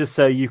let's just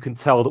say you can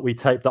tell that we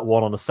taped that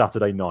one on a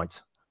Saturday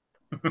night.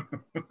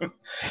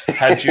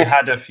 Had you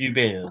had a few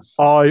beers?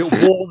 I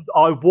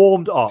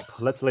warmed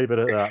up. Let's leave it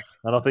at that.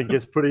 And I think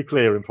it's pretty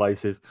clear in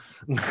places.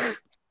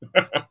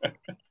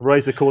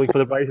 Razor calling for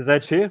the Razor's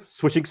Edge here,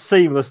 switching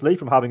seamlessly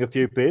from having a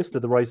few beers to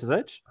the Razor's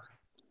Edge.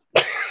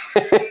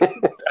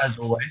 As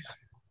always.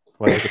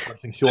 Razor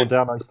punching Sean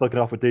down, he's slugging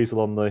off with Diesel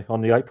on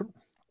the apron.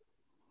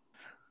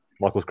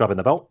 Michael's grabbing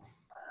the belt.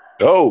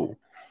 Oh.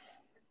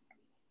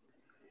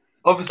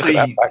 Obviously,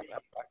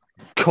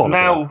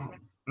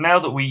 now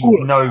that we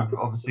know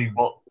obviously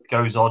what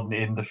goes on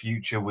in the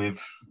future with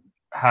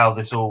how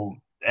this all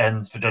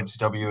ends for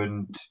WCW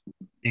and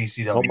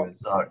ECW and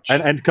such.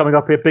 And coming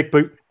up here, Big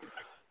Boot.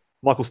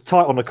 Michael's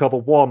tight on the cover.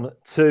 1,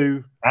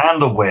 2.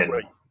 And the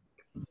win.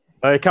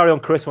 Carry on,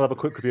 Chris. We'll have a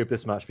quick review of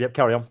this match. Yep,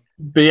 carry on.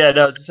 But yeah,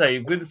 no, to say,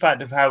 with the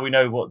fact of how we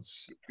know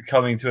what's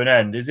coming to an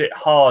end, is it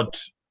hard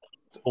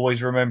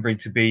always remembering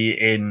to be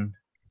in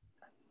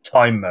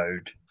time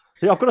mode?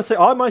 Yeah, I've got to say,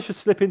 I managed to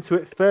slip into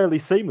it fairly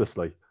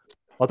seamlessly.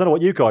 I don't know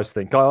what you guys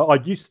think.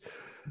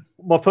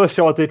 My first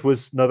show I did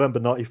was November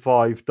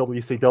 95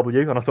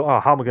 WCW, and I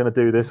thought, how am I going to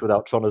do this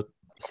without trying to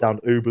sound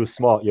uber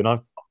smart, you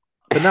know?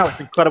 But now it's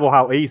incredible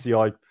how easy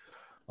I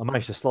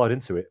managed to slide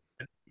into it.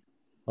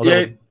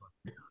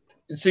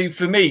 See,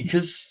 for me,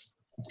 because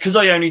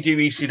I only do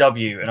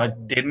ECW and I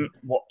didn't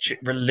watch it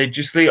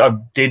religiously, I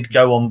did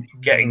go on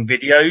getting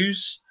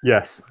videos.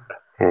 Yes.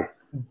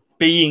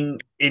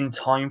 Being in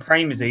time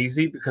frame is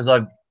easy because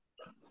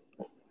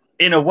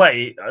in a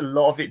way, a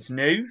lot of it's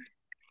new.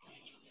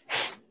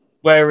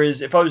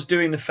 Whereas if I was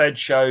doing the Fed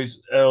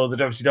shows or the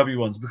WCW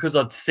ones, because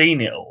I'd seen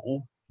it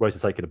all.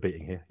 Razor's taking a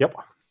beating here. Yep.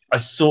 I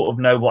sort of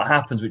know what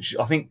happens, which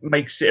I think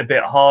makes it a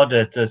bit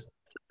harder to.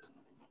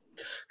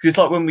 Because it's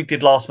like when we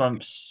did last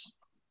month's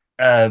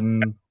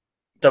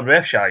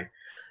WF show,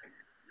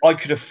 I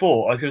could have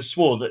swore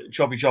that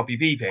Choppy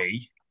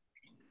PP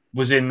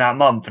was in that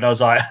month, and I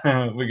was like,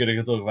 we're going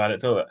to talk about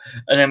it.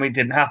 And then it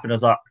didn't happen. I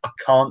was like, I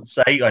can't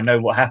say I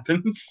know what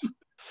happens.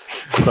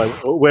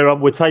 So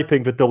we're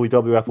taping the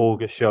WWF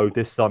August show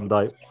this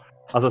Sunday.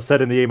 As I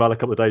said in the email a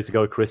couple of days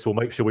ago, Chris, we'll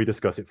make sure we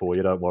discuss it for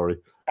you. Don't worry.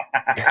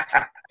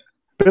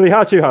 Billy,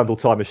 how do you handle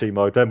Time Machine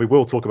mode? Then we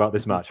will talk about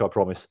this match, I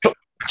promise.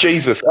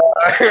 Jesus.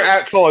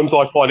 At times,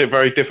 I find it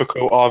very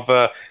difficult.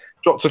 I've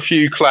dropped a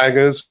few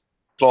clangers,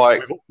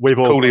 like We've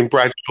all calling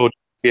Bradshaw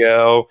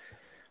DL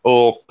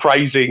or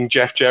praising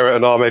Jeff Jarrett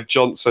and Ahmed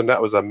Johnson.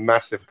 That was a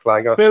massive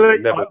clanger. Billy,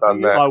 Never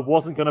done that. I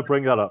wasn't going to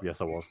bring that up.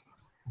 Yes, I was.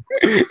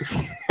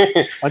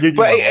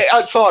 But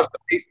at times,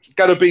 it's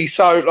going to be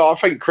so. Like, I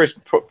think Chris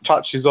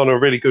touches on a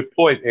really good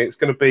point. It's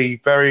going to be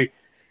very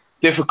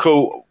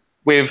difficult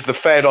with the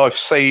Fed. I've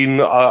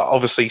seen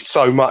obviously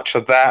so much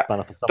of that.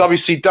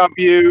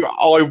 WCW,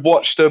 I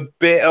watched a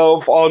bit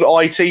of on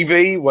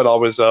ITV when I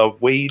was a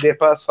wee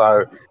nipper.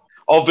 So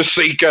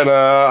obviously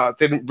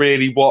didn't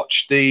really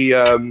watch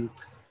the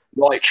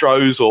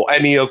Nitros or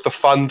any of the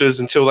Thunders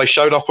until they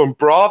showed up on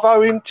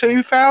Bravo in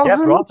 2000. Yeah,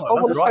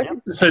 Bravo, that's right, yeah.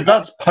 So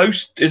that's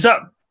post. Is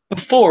that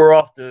before or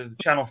after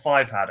Channel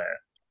 5 had it?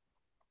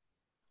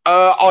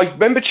 I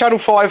remember Channel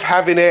 5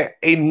 having it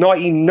in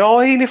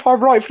 99, if I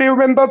rightfully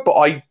remember, but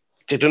I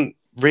didn't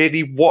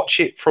really watch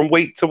it from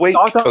week to week.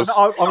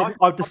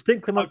 I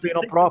distinctly remember being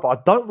on Bravo. I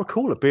don't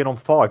recall it being on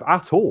 5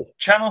 at all.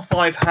 Channel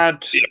 5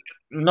 had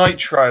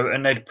Nitro,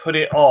 and they'd put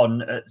it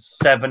on at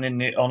 7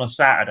 on a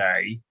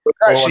Saturday or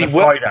on a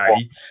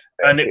Friday,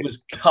 and it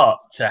was cut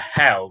to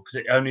hell because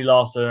it only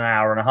lasted an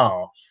hour and a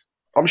half.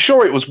 I'm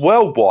sure it was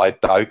worldwide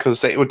though,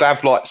 because it would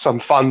have like some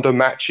Thunder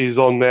matches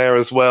on there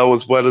as well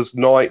as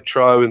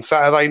Nitro and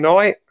Saturday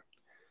Night.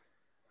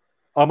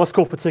 I must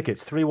call for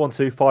tickets.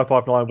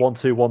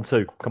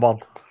 312-559-1212. Come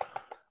on.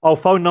 Oh,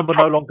 phone number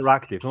no longer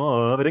active.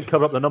 Oh, they didn't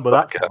cover up the number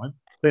that time.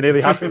 They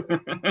nearly had it.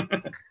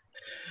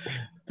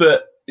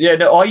 But yeah,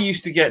 no, I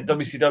used to get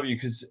WCW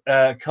because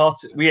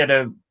we had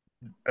a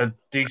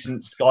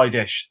decent Sky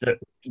dish that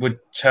would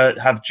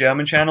have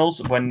German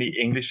channels when the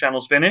English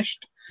channels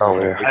finished.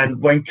 Oh yeah.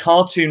 And when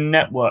Cartoon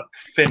Network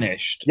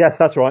finished, yes,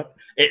 that's right.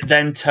 It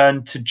then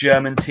turned to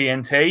German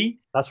TNT.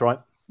 That's right.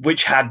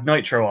 Which had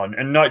Nitro on,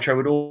 and Nitro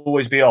would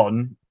always be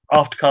on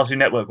after Cartoon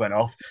Network went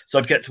off. So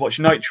I'd get to watch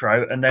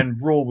Nitro, and then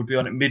Raw would be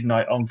on at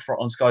midnight on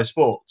Sky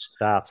Sports.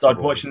 So I'd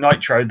watch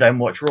Nitro, then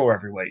watch Raw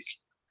every week.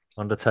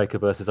 Undertaker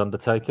versus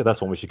Undertaker.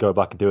 That's one we should go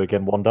back and do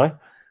again one day.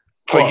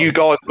 So you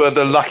guys were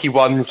the lucky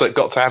ones that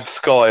got to have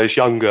Sky as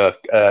younger,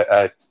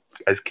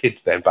 as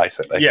kids then,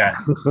 basically. Yeah.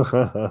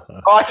 I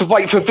had to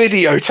wait for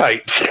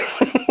videotapes.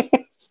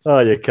 Oh,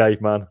 you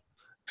caveman.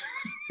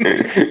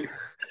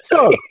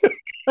 So,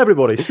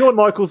 everybody, Shawn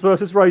Michaels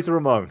versus Razor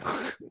Ramon.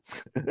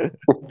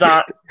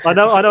 That I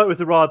know it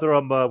was a rather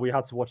we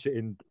had to watch it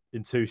in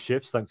 2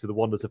 shifts thanks to the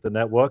wonders of the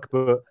network,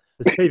 but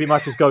as TV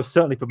matches go,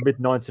 certainly from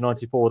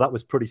mid-1994, that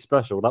was pretty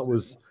special. That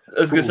was, I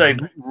was going to say,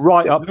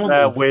 right up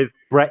there with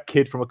Brett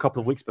Kidd from a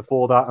couple of weeks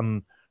before that,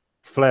 and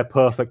Flair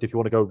Perfect if you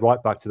want to go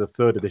right back to the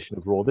 3rd edition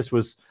of Raw. This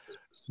was,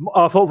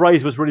 I thought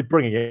Razor was really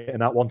bringing it in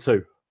that one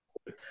too.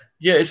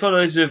 Yeah, it's one of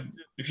those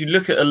if you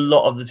look at a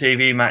lot of the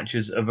TV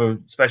matches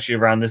especially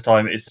around this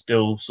time, it's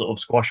still sort of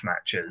squash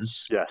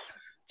matches. Yes.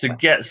 To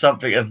get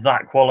something of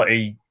that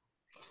quality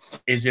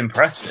is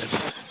impressive.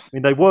 I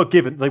mean, they were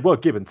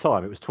given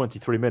time. It was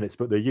 23 minutes,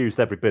 but they used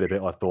every bit of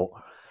it, I thought.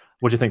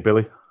 What do you think,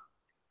 Billy?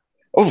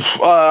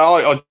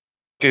 I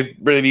did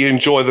really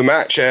enjoy the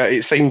match.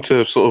 It seemed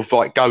to sort of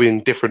like go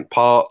in different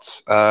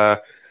parts.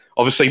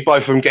 Obviously,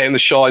 both of them getting the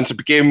shine to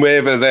begin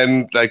with, and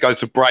then they go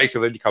to break,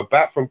 and then you come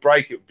back from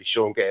break. It would be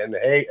Shawn getting the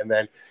heat, and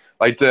then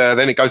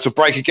then it goes to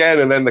break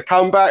again, and then the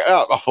comeback.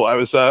 I thought it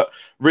was a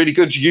really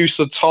good use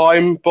of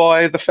time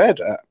by the Fed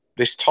at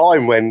this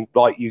time when,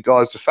 like you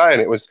guys were saying,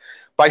 it was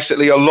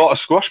basically a lot of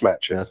squash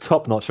matches. Yeah,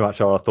 top-notch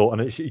match, I thought.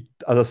 And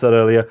as I said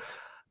earlier,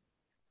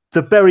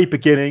 the very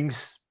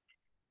beginnings,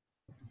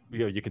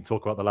 you can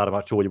talk about the ladder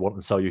match all you want,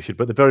 and so you should,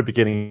 but the very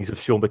beginnings of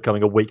Shawn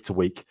becoming a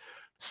week-to-week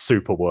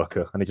super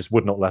worker, and he just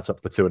would not let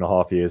up for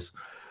 2.5 years.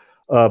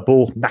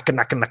 Bull, naka,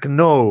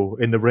 no,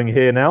 in the ring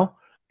here now,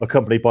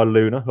 accompanied by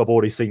Luna, who I've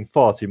already seen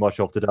far too much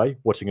of today,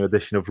 watching an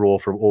edition of Raw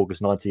from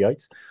August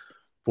 98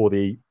 for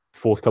the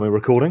forthcoming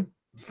recording.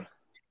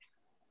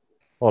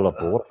 I love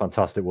Bull. What a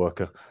fantastic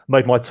worker.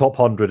 Made my top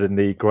 100 in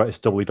the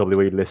greatest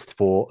WWE list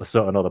for a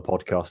certain other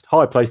podcast.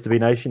 High place to be,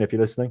 Nation, if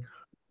you're listening.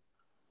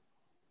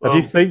 Have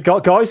you seen,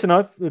 guys?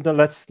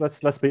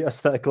 Let's be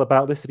aesthetical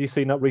about this. Have you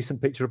seen that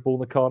recent picture of Bull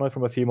Nakano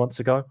from a few months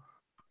ago?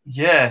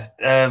 Yeah,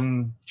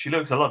 she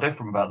looks a lot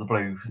different about the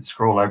blue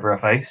scroll over her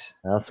face.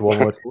 That's the one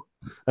word for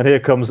it. And here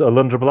comes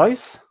Alundra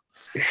Blaze,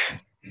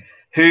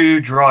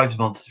 who drives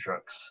monster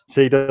trucks.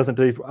 She does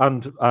indeed,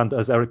 and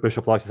as Eric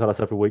Bischoff likes to tell us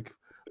every week,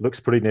 looks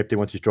pretty nifty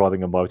when she's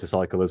driving a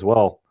motorcycle as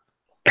well.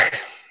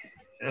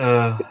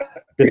 And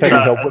then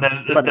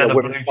a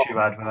Blue Chew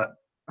advert.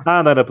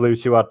 And then a Blue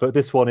Chew advert.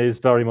 This one is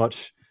very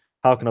much,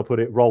 how can I put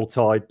it? Roll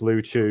Tide,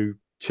 Blue Chew,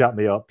 chat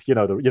me up. You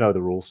know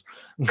the rules.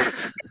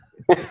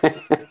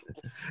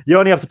 You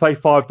only have to pay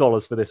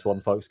 $5 for this one,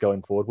 folks,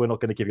 going forward. We're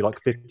not going to give you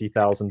like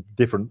 50,000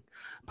 different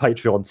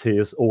Patreon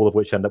tiers, all of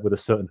which end up with a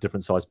certain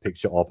different size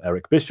picture of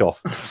Eric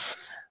Bischoff.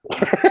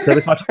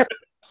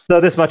 So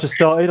this match has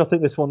started. I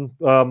think this one,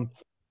 because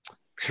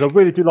I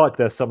really do like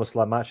their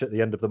SummerSlam match at the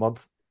end of the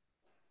month,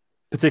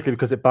 particularly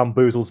because it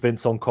bamboozles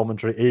Vince on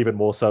commentary even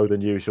more so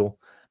than usual.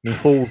 I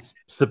mean, Bull's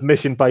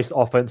submission-based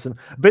offense, and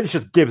Vince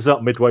just gives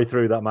up midway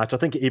through that match. I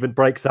think it even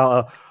breaks out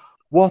a,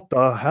 what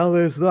the hell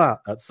is that,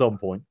 at some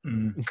point.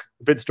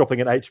 Vince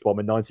dropping an H-bomb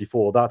in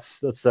 '94.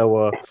 That's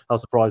how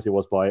surprised he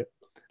was by it.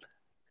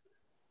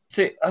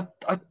 See,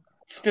 I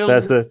still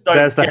there's the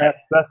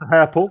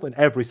hair pull in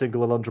every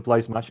single Alundra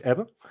Blaze match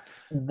ever.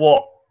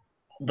 What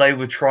they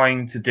were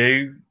trying to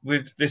do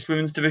with this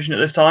women's division at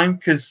this time,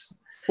 because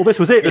this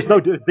was it. There's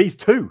no these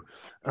two.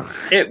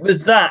 It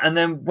was that, and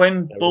then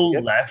when Bull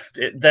left,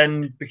 it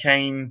then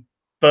became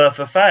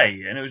Bertha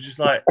Faye, and it was just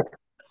like,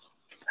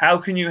 how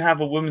can you have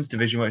a women's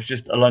division where it's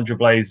just Alundra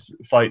Blaze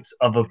fights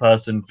other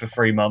person for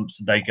 3 months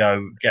and they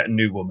go get a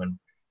new woman?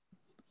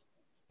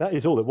 That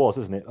is all it was,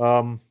 isn't it?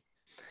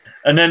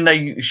 And then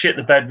they shit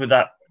the bed with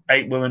that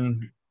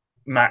 8-woman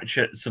match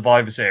at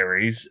Survivor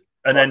Series,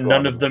 and then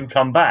none of them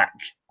come back.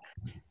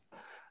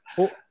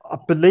 Well, I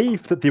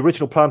believe that the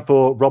original plan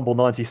for Rumble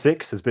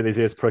 '96 has been his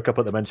ears prick up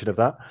at the mention of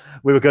that.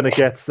 We were going to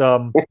get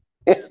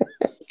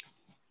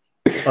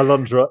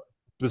Alundra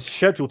was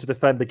scheduled to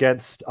defend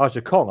against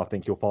Aja Kong, I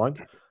think you'll find.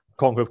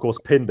 Kong, who of course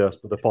pinned her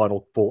for the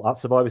final fall at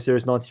Survivor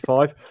Series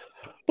 '95.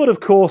 But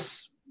of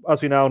course,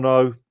 as we now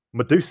know,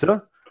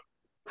 Medusa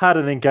had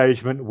an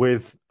engagement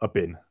with a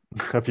bin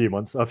a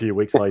few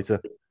weeks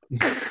later.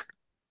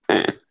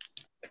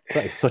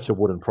 That is such a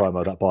wooden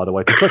promo, that, by the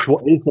way. For such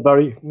what is a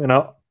very,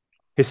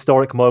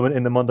 historic moment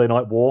in the Monday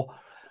Night War,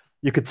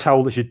 you could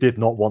tell that she did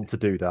not want to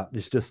do that.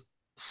 It's just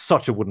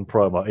such a wooden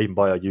promo, even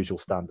by our usual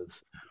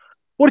standards.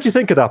 What did you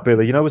think of that,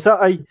 Billy? Was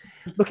that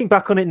looking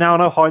back on it now, I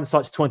know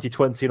hindsight's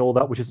 2020 and all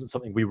that, which isn't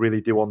something we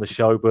really do on the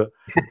show, but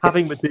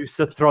having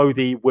Medusa throw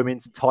the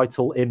women's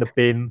title in a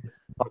bin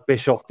like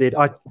Bischoff did,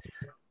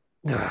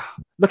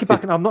 looking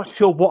back, and I'm not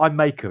sure what I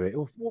make of it.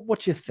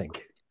 What do you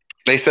think?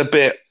 It's a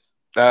bit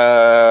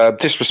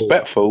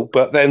disrespectful,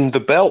 but then the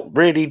belt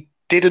really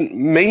didn't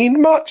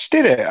mean much,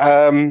 did it?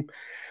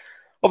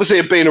 Obviously,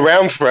 it had been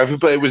around forever,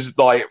 but it was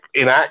like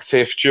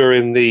inactive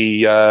during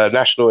the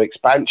national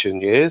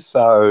expansion years.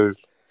 So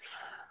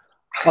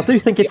I do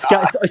think it's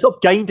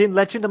not gained in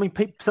legend. I mean,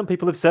 some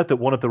people have said that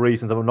one of the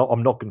reasons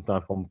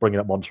I'm bringing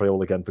up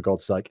Montreal again, for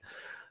God's sake,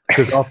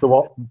 because after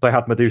what they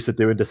had Medusa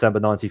do in December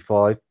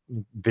 '95,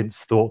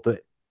 Vince thought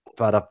that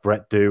they'd have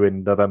Brett do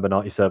in November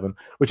 '97,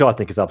 which I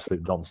think is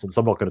absolute nonsense.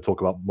 I'm not going to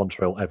talk about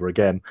Montreal ever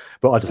again,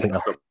 but I just think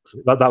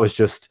that was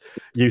just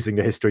using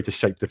the history to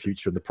shape the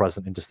future and the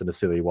present in just in a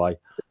silly way.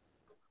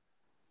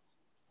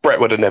 Brett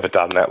would have never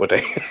done that, would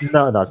he?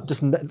 No,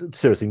 just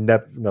seriously,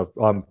 never. No,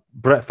 I'm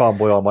Brett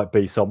fanboy. I might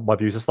be. So my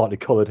views are slightly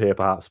coloured here,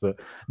 perhaps, but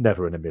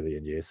never in a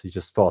million years. He's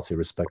just far too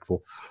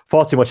respectful,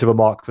 far too much of a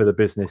mark for the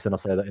business, and I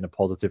say that in a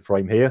positive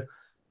frame here.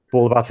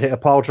 Ball about to hit a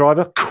pile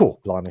driver.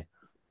 Cool, blimey.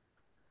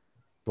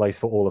 Blaze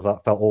for all of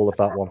that. Felt all of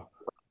that one.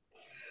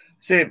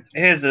 See,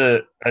 here's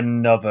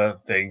another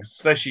thing,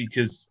 especially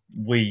because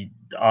we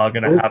are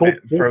going to have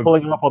it for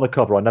pulling up on the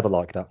cover. I never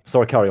liked that.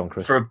 Sorry, carry on,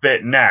 Chris. For a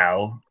bit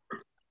now,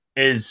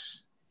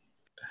 is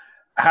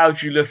how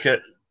do you look at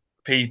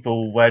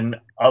people when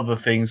other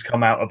things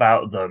come out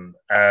about them?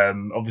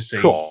 Obviously,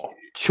 cool.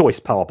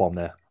 Choice powerbomb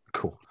there.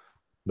 Cool.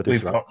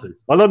 Medusa out of 2.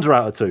 Alundra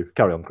out of 2.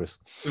 Carry on, Chris.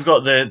 We've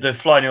got the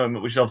flying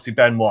ointment, which is obviously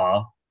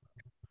Benoit,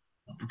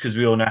 because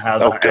we all know how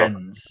that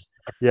ends.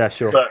 Yeah,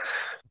 sure. But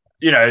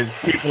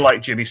people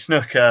like Jimmy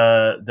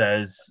Snuka.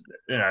 There's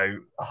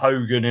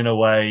Hogan in a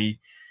way.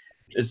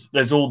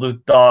 There's all the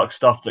dark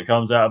stuff that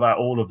comes out about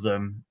all of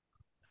them.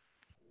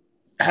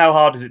 How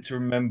hard is it to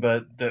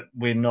remember that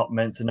we're not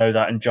meant to know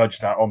that and judge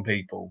that on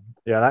people?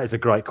 Yeah, that is a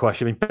great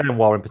question. I mean,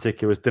 Benoit in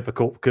particular is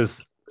difficult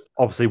because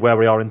obviously where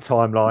we are in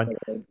timeline,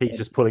 he's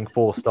just pulling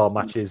 4-star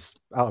matches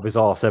out of his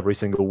arse every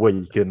single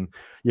week, and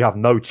you have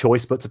no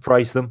choice but to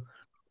praise them.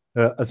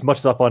 As much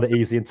as I find it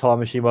easy in Time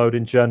Machine mode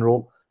in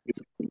general, it's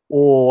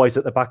always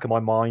at the back of my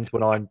mind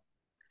when I'm.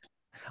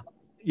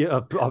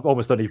 Yeah, I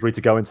almost don't need to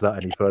go into that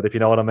any further, if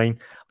you know what I mean.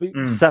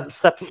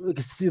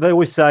 They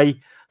always say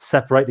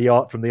separate the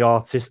art from the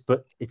artist,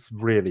 but it's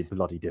really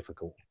bloody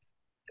difficult.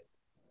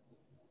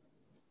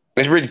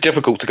 It's really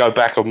difficult to go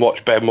back and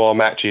watch Benoit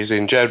matches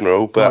in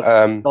general,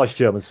 but nice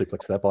German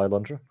suplex there by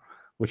Alundra,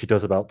 which he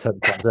does about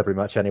 10 times every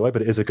match anyway,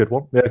 but it is a good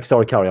one. Yeah,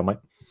 sorry, carry on, mate.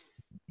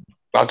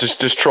 I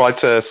just tried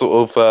to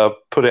sort of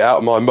put it out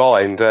of my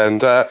mind,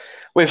 and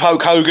with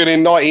Hulk Hogan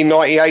in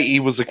 1998,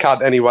 he was a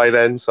cunt anyway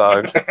then,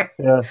 so...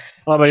 Yeah,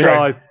 I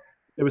mean,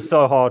 it was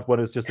so hard when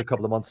it was just a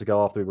couple of months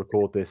ago after we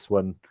record this,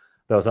 when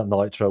there was that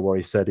Nitro where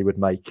he said he would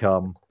make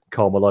Karl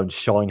Malone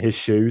shine his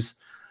shoes.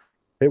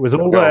 It was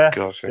all there.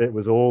 Gosh, yeah. It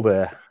was all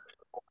there.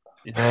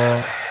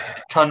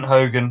 Cunt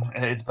Hogan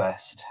at its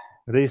best.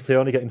 These two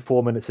only getting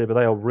 4 minutes here, but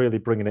they are really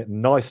bringing it.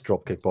 Nice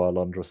dropkick by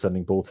Alundra,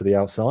 sending ball to the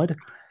outside.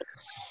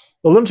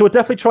 Alundra would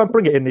definitely try and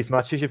bring it in these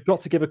matches. You've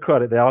got to give her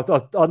credit there.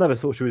 I never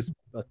thought she was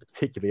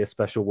particularly a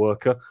special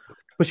worker,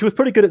 but she was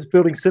pretty good at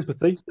building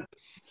sympathy.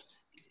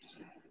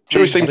 She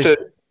always seemed to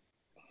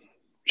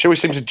She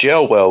always seemed to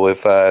gel well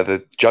with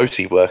the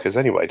Josie workers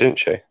anyway, didn't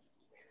she?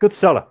 Good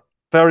seller.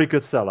 Very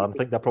good seller. I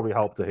think that probably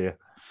helped her here.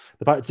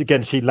 The fact,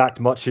 again, she lacked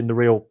much in the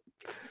real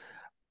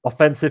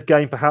offensive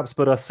game, perhaps,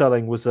 but her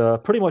selling was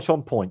pretty much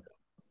on point.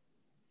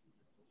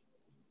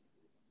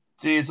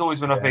 See, it's always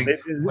when I think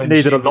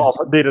needed a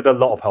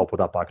lot of help with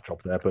that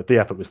backdrop there, but the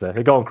effort was there.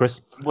 Go on,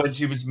 Chris. When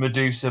she was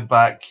Medusa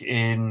back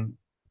in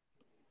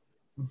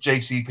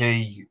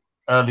JCP,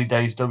 early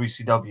days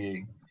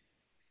WCW,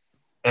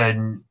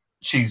 and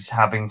she's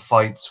having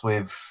fights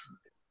with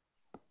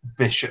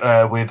Bishop,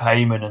 with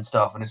Heyman and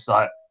stuff, and it's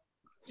like,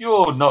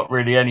 you're not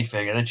really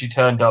anything. And then she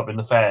turned up in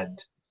the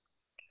Fed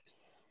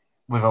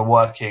with her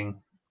working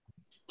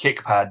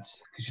kick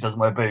pads because she doesn't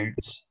wear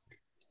boots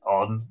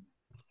on.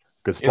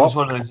 Good spot. It was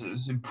one of those. It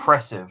was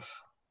impressive.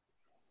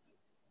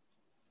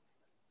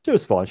 She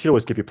was fine. She'd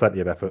always give you plenty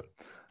of effort.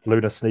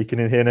 Luna sneaking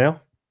in here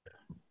now.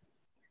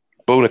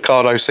 Bull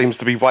Nakano seems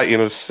to be waiting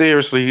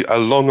a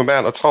long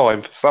amount of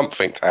time for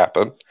something to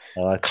happen.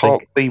 I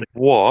can't see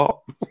what.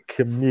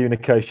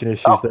 Communication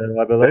issues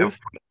there, I believe.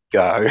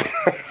 Go.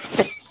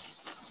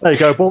 There you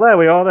go, Bull. There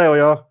we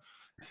are.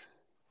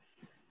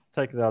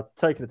 Taking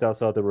it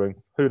outside the room.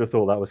 Who'd have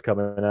thought that was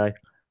coming, eh?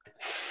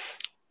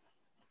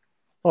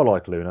 I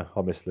like Luna.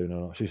 I miss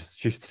Luna. She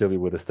should still be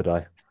with us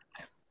today.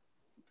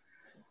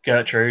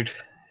 Gertrude.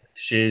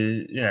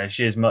 She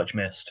is much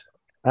missed.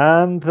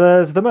 And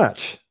there's the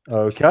match.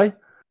 Okay.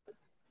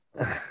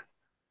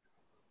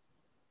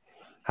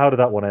 How did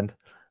that one end?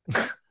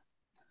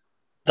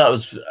 That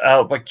was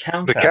out by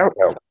countdown.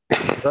 The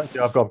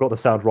countdown. I've got the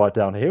sound right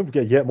down here. We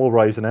get yet more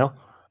Razor now.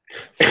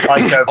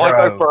 I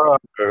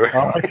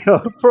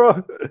go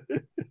pro.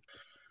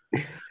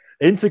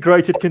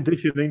 Integrated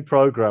conditioning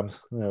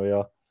programs. There we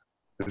are.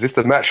 Is this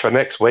the match for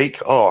next week?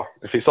 Oh,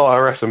 if it's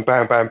IRS and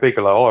Bam Bam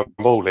Bigelow,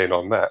 I'm all in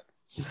on that.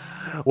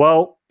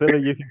 Well,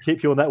 Billy, you can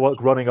keep your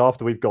network running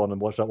after we've gone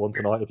and watch that one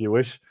tonight if you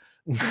wish.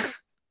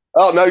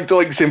 Oh, no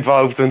Doink's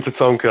involved in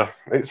Tatanka.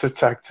 It's a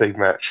tag team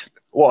match.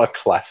 What a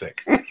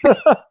classic.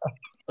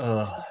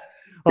 Oh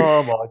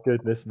my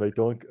goodness me,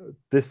 Doink.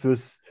 This would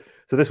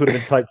have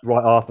been taped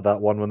right after that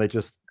one when they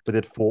did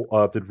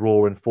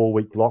Raw in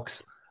 4-week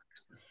blocks.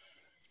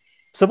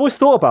 So I've always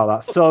thought about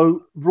that.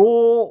 So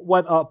Raw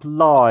went up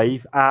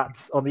live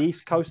on the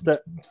East Coast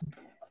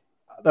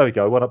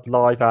went up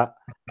live at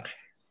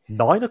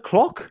 9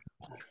 o'clock.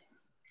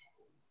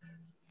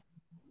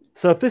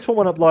 So if this one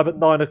went up live at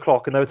 9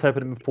 o'clock and they were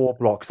taping them in 4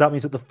 blocks, that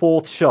means that the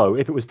 4th show,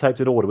 if it was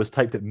taped in order, was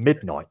taped at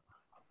midnight.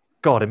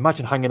 God,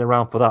 imagine hanging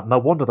around for that. No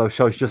wonder those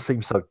shows just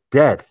seem so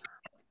dead.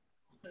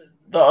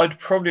 I'd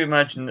probably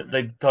imagine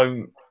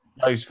that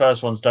those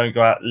first ones don't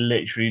go out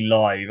literally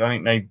live. I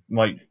think they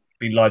might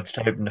be live to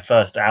tape in the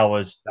first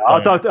hours. I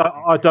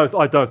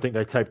don't think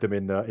they taped them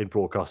in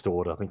broadcast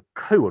order. I mean,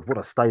 who would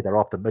want to stay there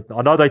after midnight?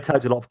 I know they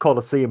taped a lot of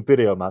Coliseum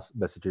video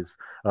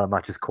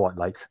matches quite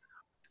late.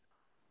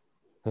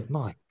 But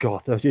my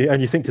God,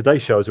 and you think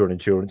today's shows are an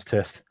endurance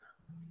test?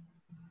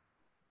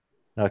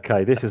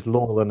 Okay, this is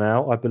Lawler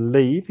now. I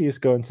believe he is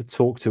going to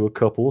talk to a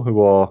couple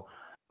who are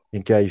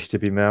engaged to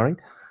be married.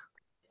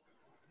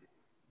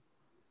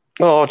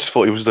 Oh, I just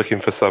thought he was looking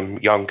for some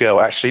young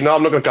girl. Actually, no,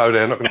 I'm not going to go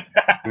there. I'm not going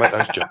to make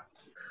those jokes.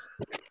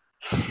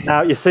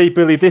 Now, you see,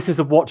 Billy, this is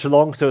a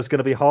watch-along, so it's going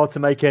to be hard to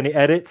make any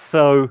edits.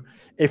 So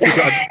if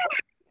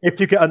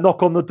you get a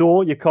knock on the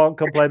door, you can't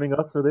come blaming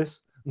us for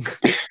this.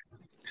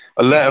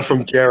 A letter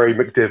from Jerry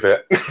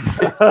McDivitt.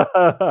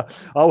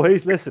 Oh,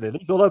 he's listening.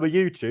 He's all over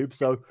YouTube,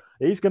 so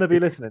he's going to be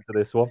listening to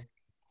this one.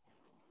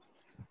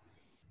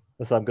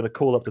 So I'm going to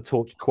call up the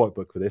Torch quote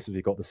book for this, if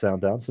you got the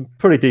sound down. Some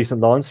pretty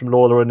decent lines from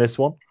Lawler in this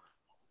one.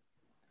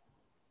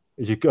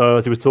 As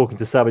he was talking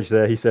to Savage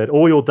there, he said,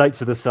 all your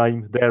dates are the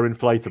same. They're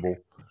inflatable.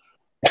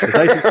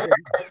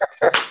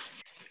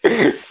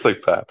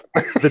 Superb.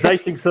 The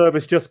dating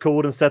service just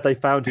called and said they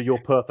found you your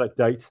perfect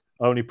date.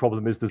 Only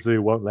problem is the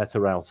zoo won't let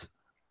her out.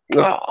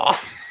 Oh.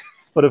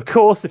 But of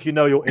course, if you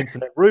know your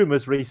internet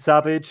rumors, Reece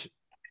Savage,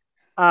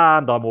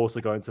 and I'm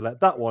also going to let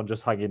that one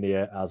just hang in the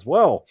air as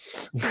well.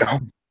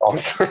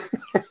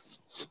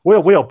 We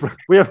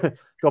have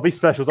got these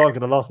specials aren't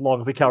going to last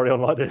long if we carry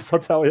on like this. I'll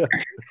tell you.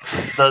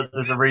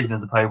 There's a reason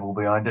there's a paywall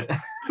behind it.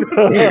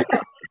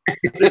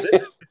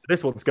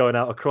 This one's going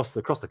out across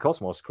the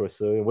cosmos, Chris.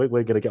 We're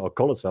going to get our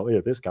collars felt here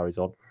if this carries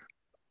on.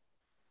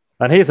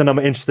 And here's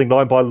another interesting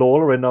line by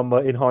Lawler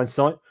in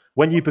hindsight.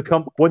 When you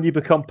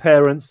become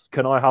parents,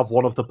 can I have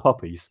one of the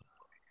puppies?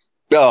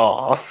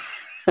 Oh.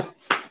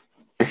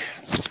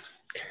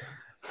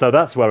 So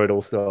that's where it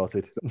all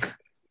started.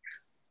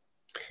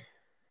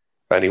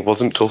 And he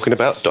wasn't talking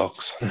about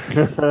dogs.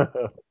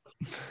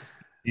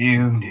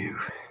 You knew.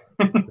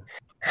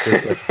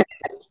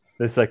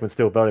 This segment's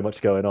still very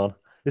much going on.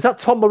 Is that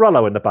Tom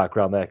Morello in the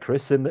background there,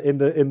 Chris? In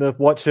the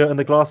white shirt and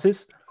the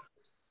glasses?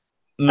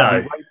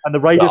 No. And the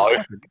Raiders.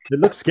 No. It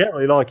looks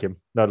scarily like him.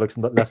 No, it looks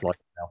less like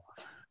him now.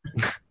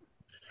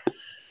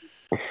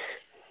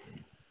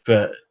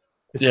 But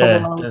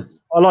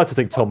I like to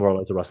think Tom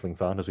Morello's a wrestling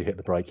fan as we hit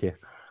the break here.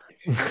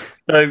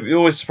 So it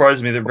always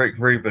surprised me that Rick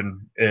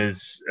Rubin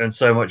is, and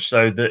so much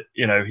so that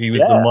he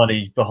was the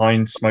money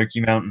behind Smoky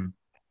Mountain.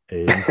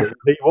 Indeed,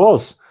 he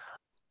was.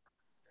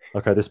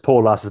 Okay, this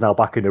poor lass is now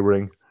back in the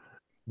ring,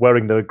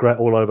 wearing the regret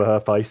all over her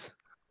face.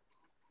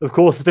 Of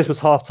course, if this was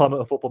halftime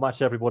at a football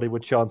match, everybody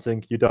would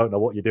chanting, "You don't know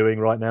what you're doing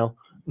right now."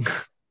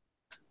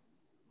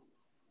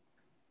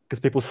 Because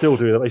people still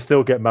do that. They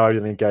still get married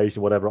and engaged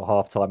and whatever at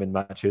halftime in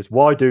matches.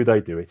 Why do they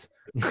do it?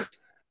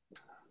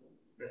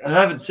 I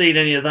haven't seen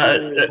any of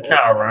that at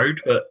Carrow Road,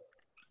 but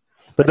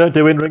they don't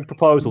do in-ring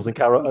proposals in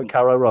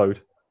Carrow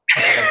Road.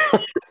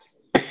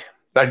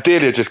 No,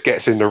 Delia just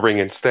gets in the ring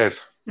instead.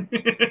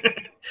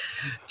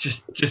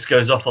 just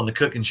goes off on the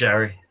cooking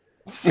sherry.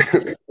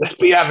 Let's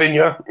be having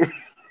you.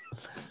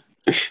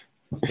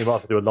 You might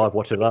have to do a live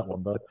watch of that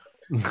one though.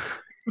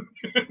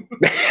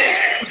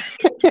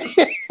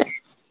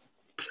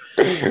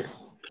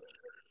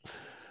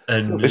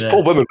 And this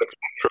poor woman looks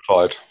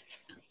petrified.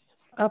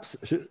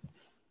 Absolutely.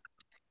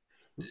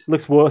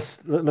 Looks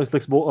worse.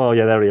 Looks more. Oh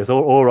yeah, there he is.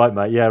 All right,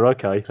 mate. Yeah,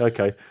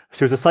 okay.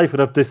 She was a safe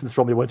enough distance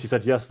from you when she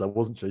said yes, though,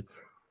 wasn't she?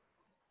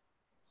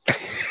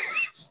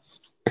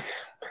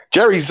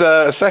 Jerry's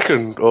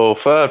second or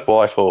third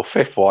wife or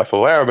fifth wife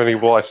or however many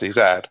wives he's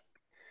had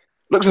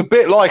looks a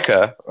bit like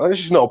her.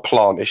 She's not a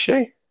plant, is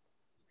she?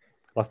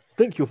 I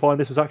think you'll find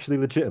this was actually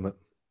legitimate.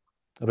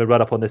 I've been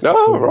read up on this.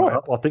 Oh, right.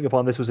 I think you'll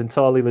find this was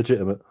entirely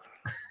legitimate.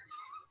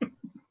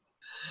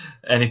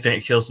 Anything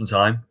to kill some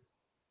time.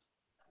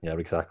 Yeah,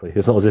 exactly.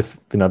 It's not as if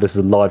this is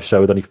a live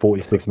show with only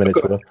 46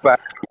 minutes worth.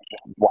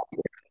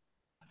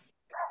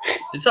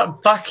 Is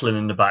that Backlund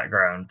in the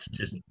background?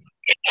 Just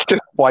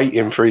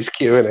waiting for his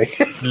cue, isn't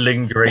he?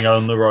 Lingering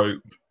on the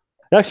rope.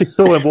 I actually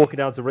saw him walking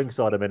down to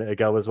ringside a minute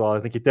ago as well. I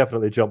think he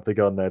definitely jumped the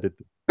gun there.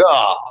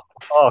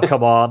 Oh,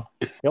 come on.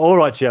 Yeah, all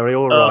right, Jerry,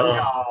 all right.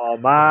 Oh,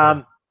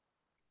 man.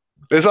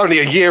 It was only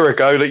a year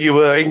ago that you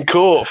were in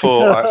court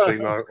for, actually.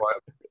 No,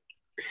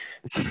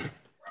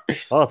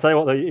 I'll tell you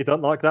what, you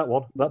don't like that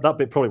one. That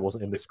bit probably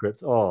wasn't in the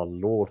script. Oh,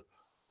 Lord.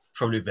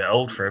 Probably a bit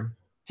old for him.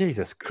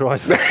 Jesus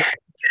Christ.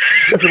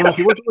 Was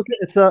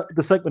it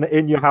the segment of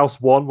In Your House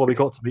 1 where we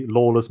got to meet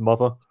Lawler's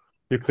mother,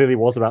 who clearly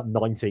was about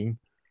 19?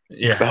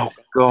 Yeah. Oh,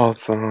 God.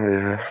 Oh,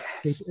 yeah.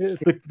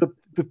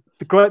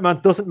 The great man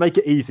doesn't make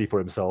it easy for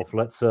himself.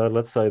 Let's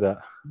say that.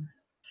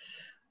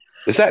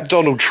 Is that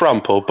Donald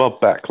Trump or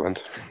Bob Backlund?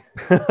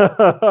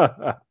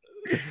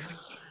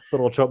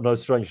 Donald Trump, no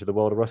stranger to the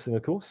world of wrestling,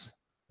 of course.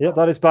 Yep,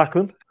 that is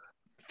Backlund.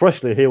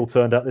 Freshly heel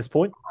turned at this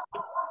point.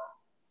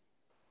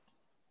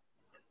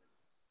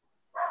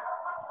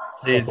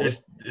 See,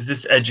 is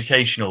this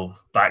educational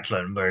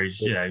Backlund where he's,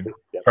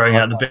 throwing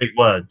out the big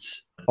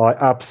words? I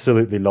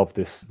absolutely love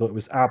this. It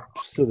was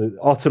absolutely,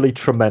 utterly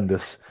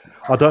tremendous.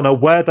 I don't know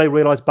where they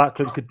realised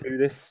Backlund could do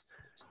this.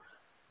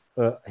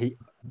 He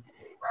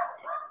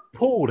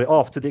pulled it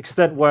off to the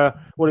extent where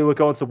when he were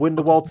going to win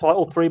the world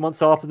title 3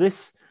 months after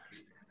this,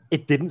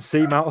 it didn't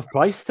seem out of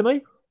place to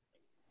me.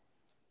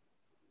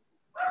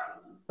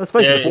 Let's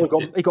face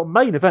it, he got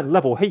main event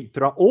level heat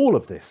throughout all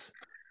of this.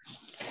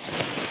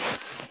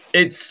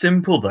 It's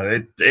simple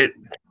though. The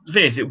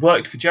thing is, it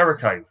worked for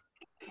Jericho.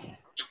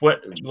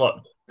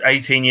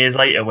 18 years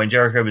later, when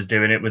Jericho was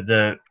doing it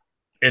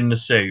in the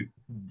suit,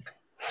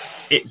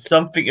 it's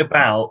something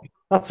about.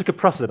 That's a good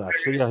precedent,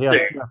 actually.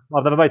 Yeah.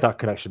 I've never made that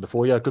connection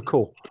before. Yeah, good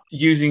call.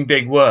 Using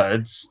big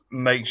words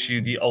makes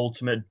you the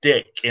ultimate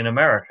dick in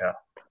America.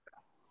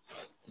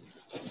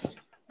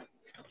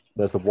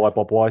 There's the Why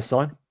Bob Wise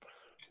sign.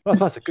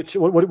 That's a good.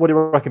 What do you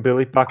reckon,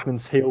 Billy?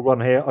 Backlund's heel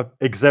run here,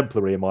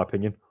 exemplary in my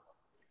opinion.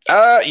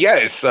 Yeah,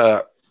 it's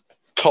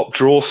top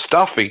draw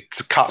stuff. He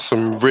cut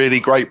some really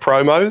great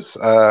promos.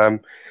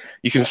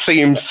 You can see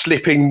him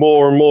slipping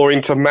more and more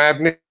into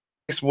madness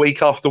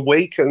week after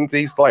week, and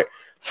he's like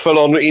full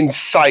on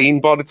insane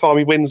by the time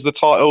he wins the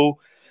title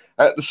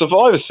at the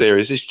Survivor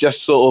Series. It's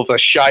just sort of a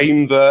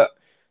shame that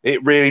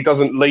it really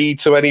doesn't lead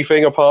to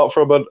anything apart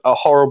from a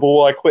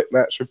horrible I Quit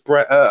match with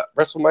Bret at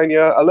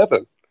WrestleMania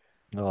 11.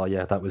 Oh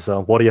yeah, that was.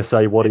 What do you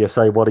say? What do you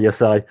say? What do you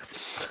say?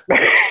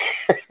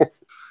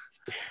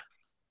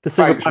 This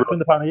thing with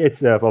Backlund, apparently,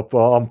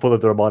 I'm full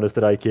of the reminders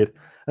today, kid.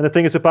 And the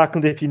thing is with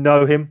Backlund, if you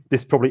know him,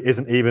 this probably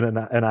isn't even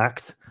an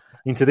act.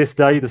 And to this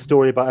day, the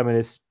story about him,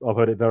 and I've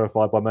heard it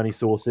verified by many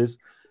sources,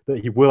 that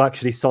he will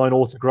actually sign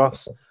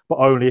autographs, but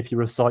only if you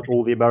recite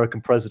all the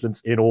American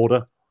presidents in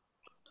order.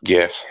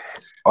 Yes.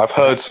 I've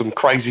heard some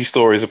crazy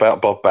stories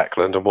about Bob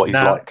Backlund and what he's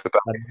like today.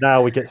 And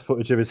now we get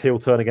footage of his heel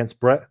turn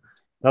against Bret.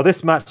 Now,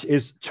 this match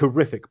is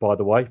terrific, by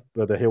the way,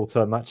 the heel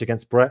turn match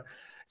against Bret.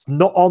 It's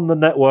not on the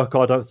network,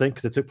 I don't think,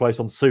 because it took place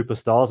on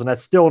Superstars, and they're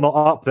still not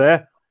up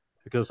there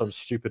because of some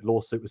stupid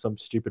lawsuit with some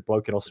stupid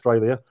bloke in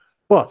Australia.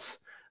 But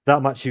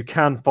that match you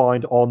can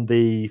find on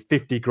the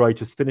 50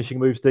 Greatest Finishing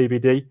Moves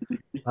DVD,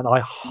 and I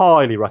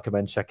highly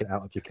recommend checking it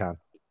out if you can.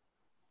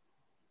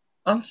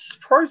 I'm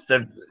surprised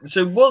that.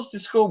 So, what's the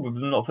score with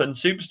them not putting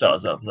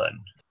Superstars up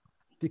then?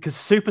 Because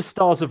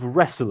Superstars of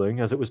Wrestling,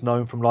 as it was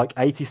known from like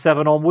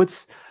 87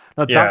 onwards,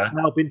 that's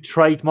now been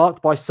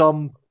trademarked by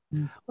some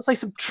I'll say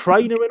some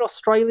trainer in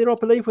Australia, I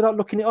believe, without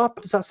looking it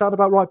up. Does that sound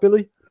about right,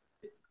 Billy?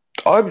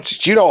 I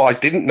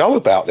didn't know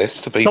about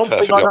this, to be Something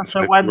perfectly like that. honest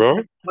So with when you,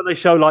 Rory. they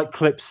show like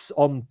clips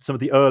on some of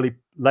the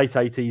late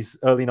 80s,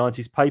 early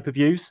 90s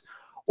pay-per-views,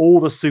 all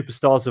the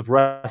superstars of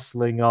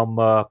wrestling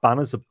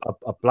banners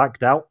are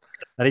blacked out.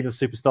 And even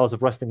superstars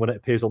of wrestling, when it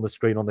appears on the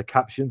screen on the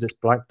captions, it's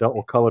blacked out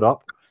or covered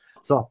up.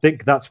 So I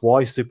think that's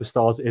why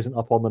Superstars isn't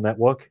up on the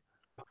network.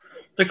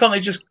 So can't they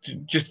just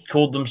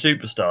call them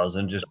superstars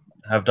and just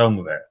have done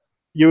with it?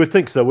 You would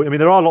think so. I mean,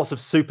 there are lots of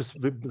Super,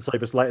 say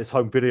this latest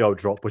home video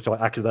drop, which I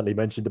accidentally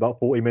mentioned about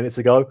 40 minutes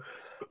ago.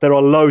 There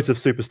are loads of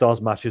Superstars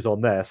matches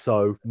on there,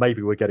 so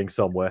maybe we're getting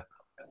somewhere.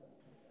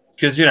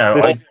 Because,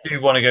 I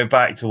do want to go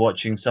back to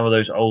watching some of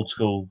those old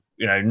school,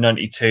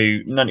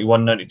 92,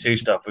 91, 92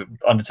 stuff with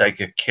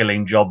Undertaker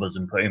killing jobbers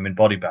and putting him in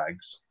body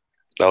bags.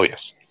 Oh,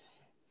 yes.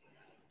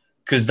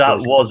 Because that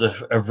was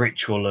a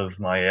ritual of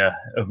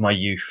my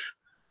youth.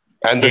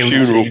 And the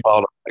funeral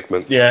parlor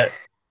segment. Yeah.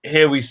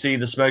 Here we see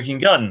the Smoking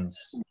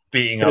Guns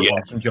beating up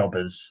on some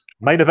jobbers.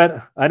 Main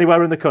event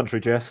anywhere in the country,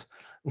 Jess.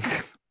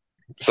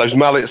 It's those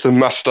mullets and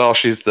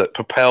moustaches that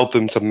propelled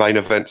them to main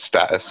event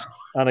status.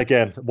 And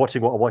again,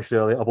 watching what I watched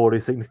earlier, I've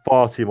already seen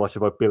far too much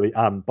about Billy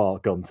and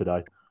Bart Gunn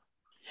today.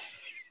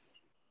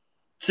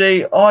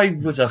 See, I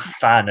was a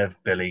fan of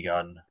Billy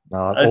Gunn.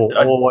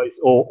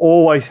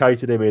 Always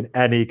hated him in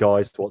any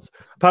guise. What's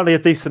apparently a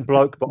decent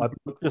bloke, but I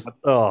just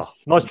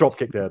nice drop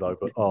kick there though.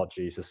 But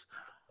Jesus,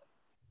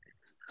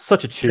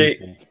 such a cheese.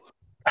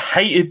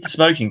 Hated the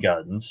Smoking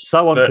Guns.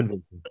 So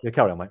unconvincing. Yeah,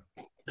 carry on, mate.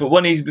 But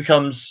when he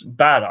becomes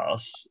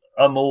badass,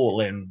 I'm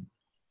all in.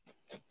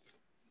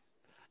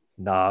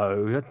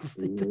 No,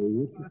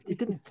 he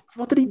didn't.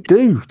 What did he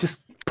do? Just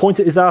point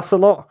at his ass a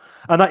lot.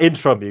 And that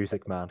intro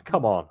music, man.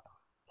 Come on.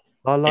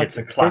 It's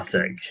a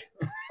classic.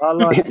 I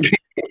like it.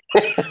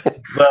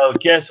 Well,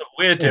 guess what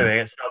we're doing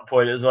at some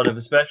point as one of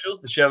the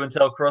specials? The show and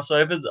tell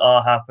crossovers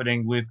are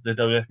happening with the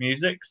WF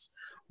Musics.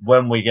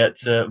 When we get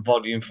to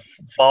volume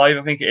 5,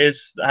 I think it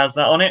is, that has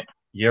that on it,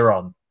 you're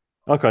on.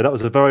 Okay, that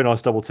was a very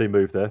nice double team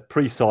move there.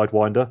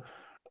 Pre-sidewinder.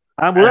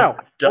 And we're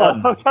out.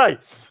 Done. Oh, okay.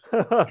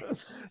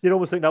 You'd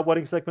almost think that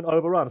wedding segment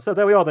overrun. So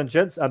there we are then,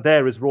 gents. And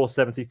there is Raw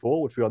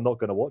 74, which we are not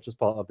going to watch as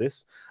part of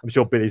this. I'm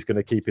sure Billy's going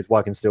to keep his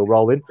wagon still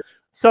rolling.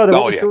 So then,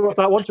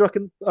 that one, do you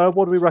reckon,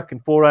 what do we reckon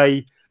for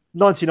a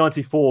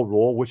 1994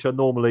 Raw, which are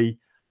normally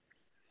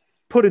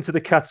put into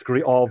the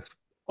category of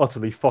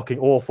utterly fucking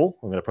awful?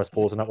 I'm going to press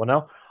pause on that one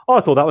now.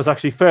 I thought that was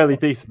actually fairly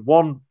decent.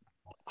 One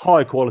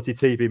high-quality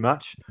TV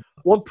match,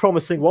 one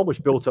promising one,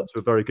 which built up to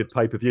a very good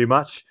pay-per-view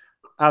match,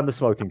 and the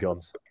Smoking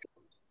Guns.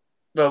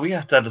 Well, we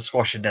have to have a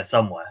squash in there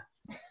somewhere.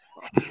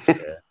 Yeah.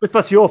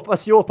 That's your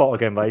fault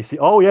again, Lacey.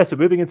 Oh, yes, we're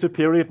moving into a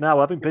period now,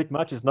 having big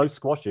matches, no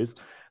squashes.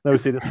 Now we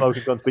see the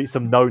Smoking Guns beat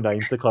some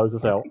no-names to close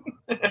us out.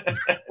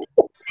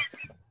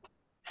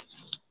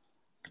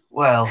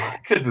 Well,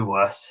 could have been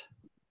worse.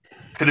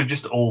 Could have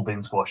just all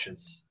been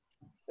squashes.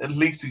 At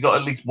least we got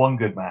at least one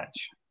good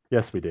match.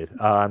 Yes, we did.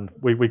 And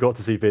we got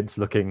to see Vince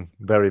looking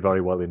very,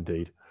 very well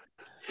indeed.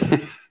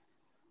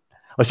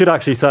 I should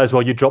actually say as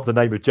well, you dropped the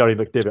name of Jerry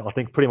McDevitt, I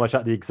think pretty much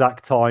at the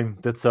exact time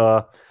that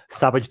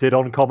Savage did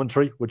on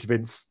commentary, which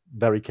Vince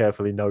very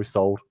carefully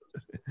no-sold.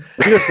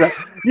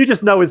 you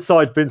just know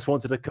inside Vince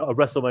wanted a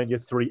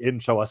WrestleMania 3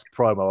 intro-esque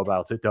promo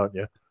about it, don't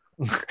you?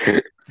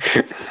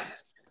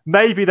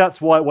 Maybe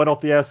that's why it went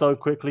off the air so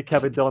quickly.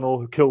 Kevin Dunn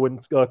or Kerwin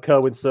Sir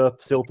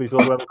Silpies or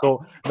whatever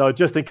thought, no,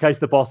 just in case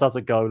the boss has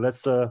a go,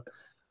 let's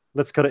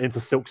cut it into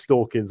Silk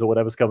Stalkins or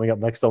whatever's coming up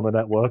next on the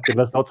network, and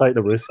let's not take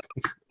the risk.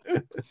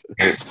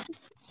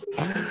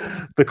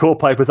 The court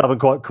papers haven't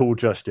quite cooled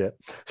just yet.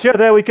 So yeah,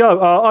 there we go.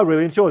 I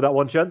really enjoyed that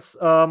one, gents.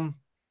 An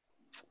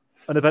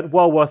event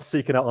well worth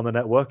seeking out on the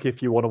network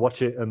if you want to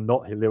watch it and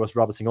not hear us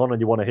rabbiting on,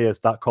 and you want to hear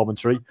that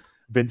commentary.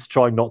 Vince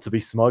trying not to be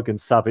smug and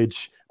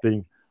Savage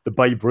being the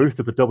Babe Ruth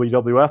of the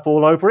WWF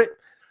all over it.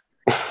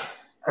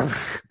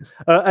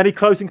 Any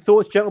closing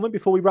thoughts, gentlemen,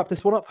 before we wrap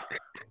this one up?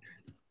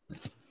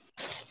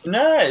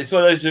 No, it's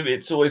one of those.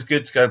 It's always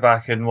good to go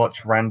back and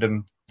watch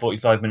random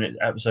 45-minute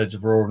episodes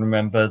of Raw and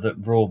remember that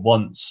Raw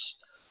once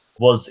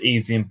was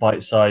easy and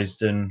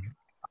bite-sized and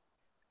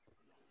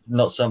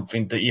not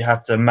something that you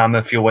have to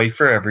mammoth your way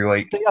through every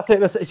week. That's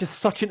it. It's just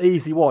such an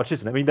easy watch,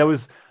 isn't it? I mean, there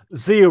was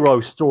zero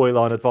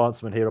storyline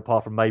advancement here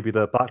apart from maybe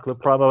the Backlund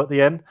promo at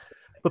the end.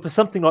 But for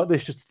something like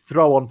this, just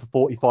throw on for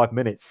 45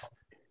 minutes.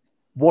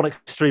 One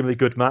extremely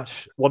good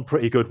match, one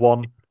pretty good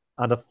one,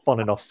 and a fun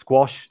enough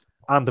squash,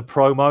 and a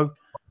promo.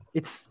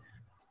 It's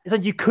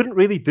like you couldn't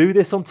really do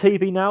this on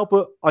TV now,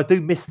 but I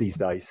do miss these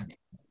days.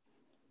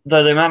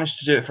 Though they managed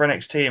to do it for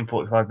NXT in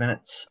 45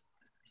 minutes.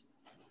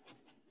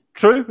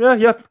 True,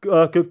 yeah.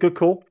 Good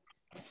call.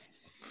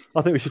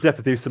 I think we should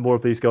definitely do some more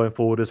of these going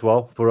forward as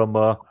well for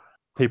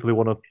people who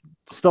want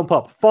to stump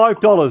up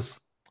 $5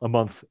 a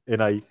month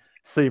in a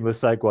seamless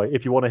segue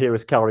if you want to hear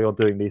us carry on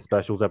doing these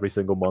specials every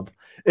single month,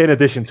 in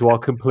addition to our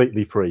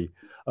completely free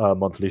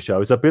monthly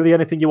shows. Billy,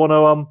 anything you want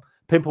to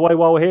pimp away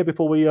while we're here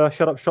before we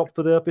shut up shop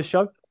for this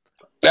show?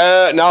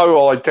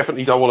 No, I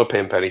definitely don't want to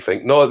pimp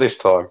anything. Not at this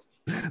time.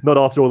 Not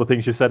after all the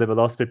things you said in the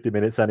last 50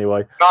 minutes,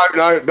 anyway.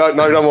 No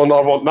one.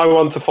 I want no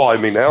one to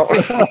find me now.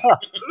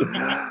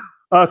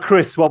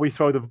 Chris, while we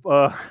throw the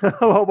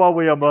while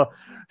we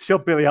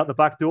shove Billy out the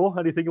back door,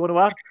 anything you want to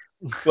add?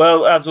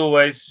 Well, as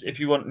always, if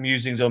you want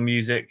musings on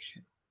music,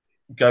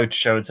 go to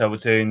Show and Tell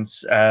with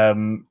Tunes.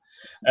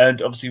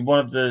 And obviously, one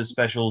of the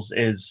specials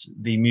is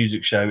the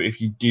music show.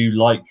 If you do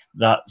like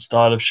that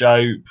style of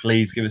show,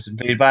 please give us some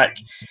feedback.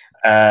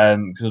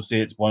 Because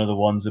obviously, it's one of the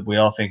ones that we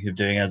are thinking of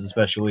doing as a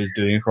special, is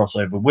doing a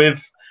crossover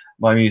with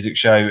my music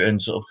show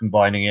and sort of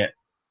combining it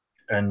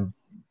and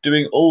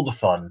doing all the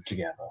fun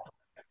together.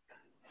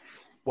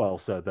 Well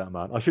said, that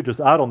man. I should just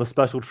add, on the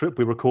special trip,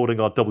 we're recording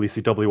our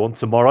WCW one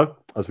tomorrow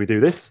as we do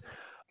this.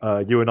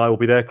 You and I will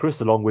be there,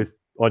 Chris, along with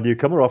our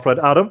newcomer, our friend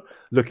Adam,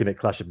 looking at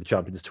Clash of the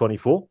Champions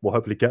 24. We'll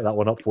hopefully get that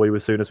one up for you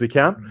as soon as we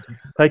can.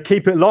 Hey,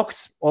 keep it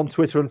locked on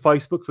Twitter and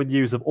Facebook for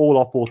news of all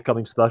our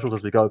forthcoming specials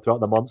as we go throughout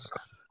the months.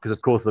 Because,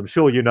 of course, as I'm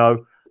sure you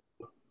know,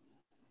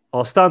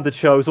 our standard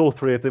shows, all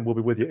three of them, will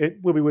be with you.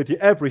 We'll be with you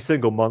every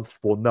single month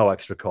for no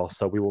extra cost.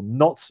 So we will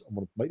not, I'm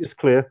going to make this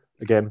clear,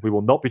 again, we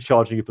will not be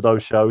charging you for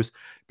those shows.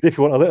 But if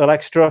you want a little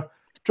extra,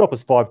 drop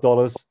us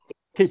 $5,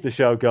 keep the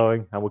show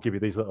going, and we'll give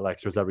you these little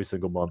extras every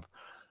single month.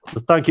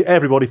 So thank you,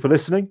 everybody, for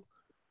listening.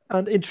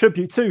 And in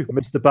tribute to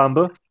Mr.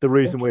 Bamba, the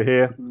reason we're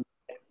here.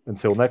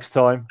 Until next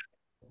time,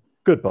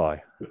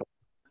 goodbye.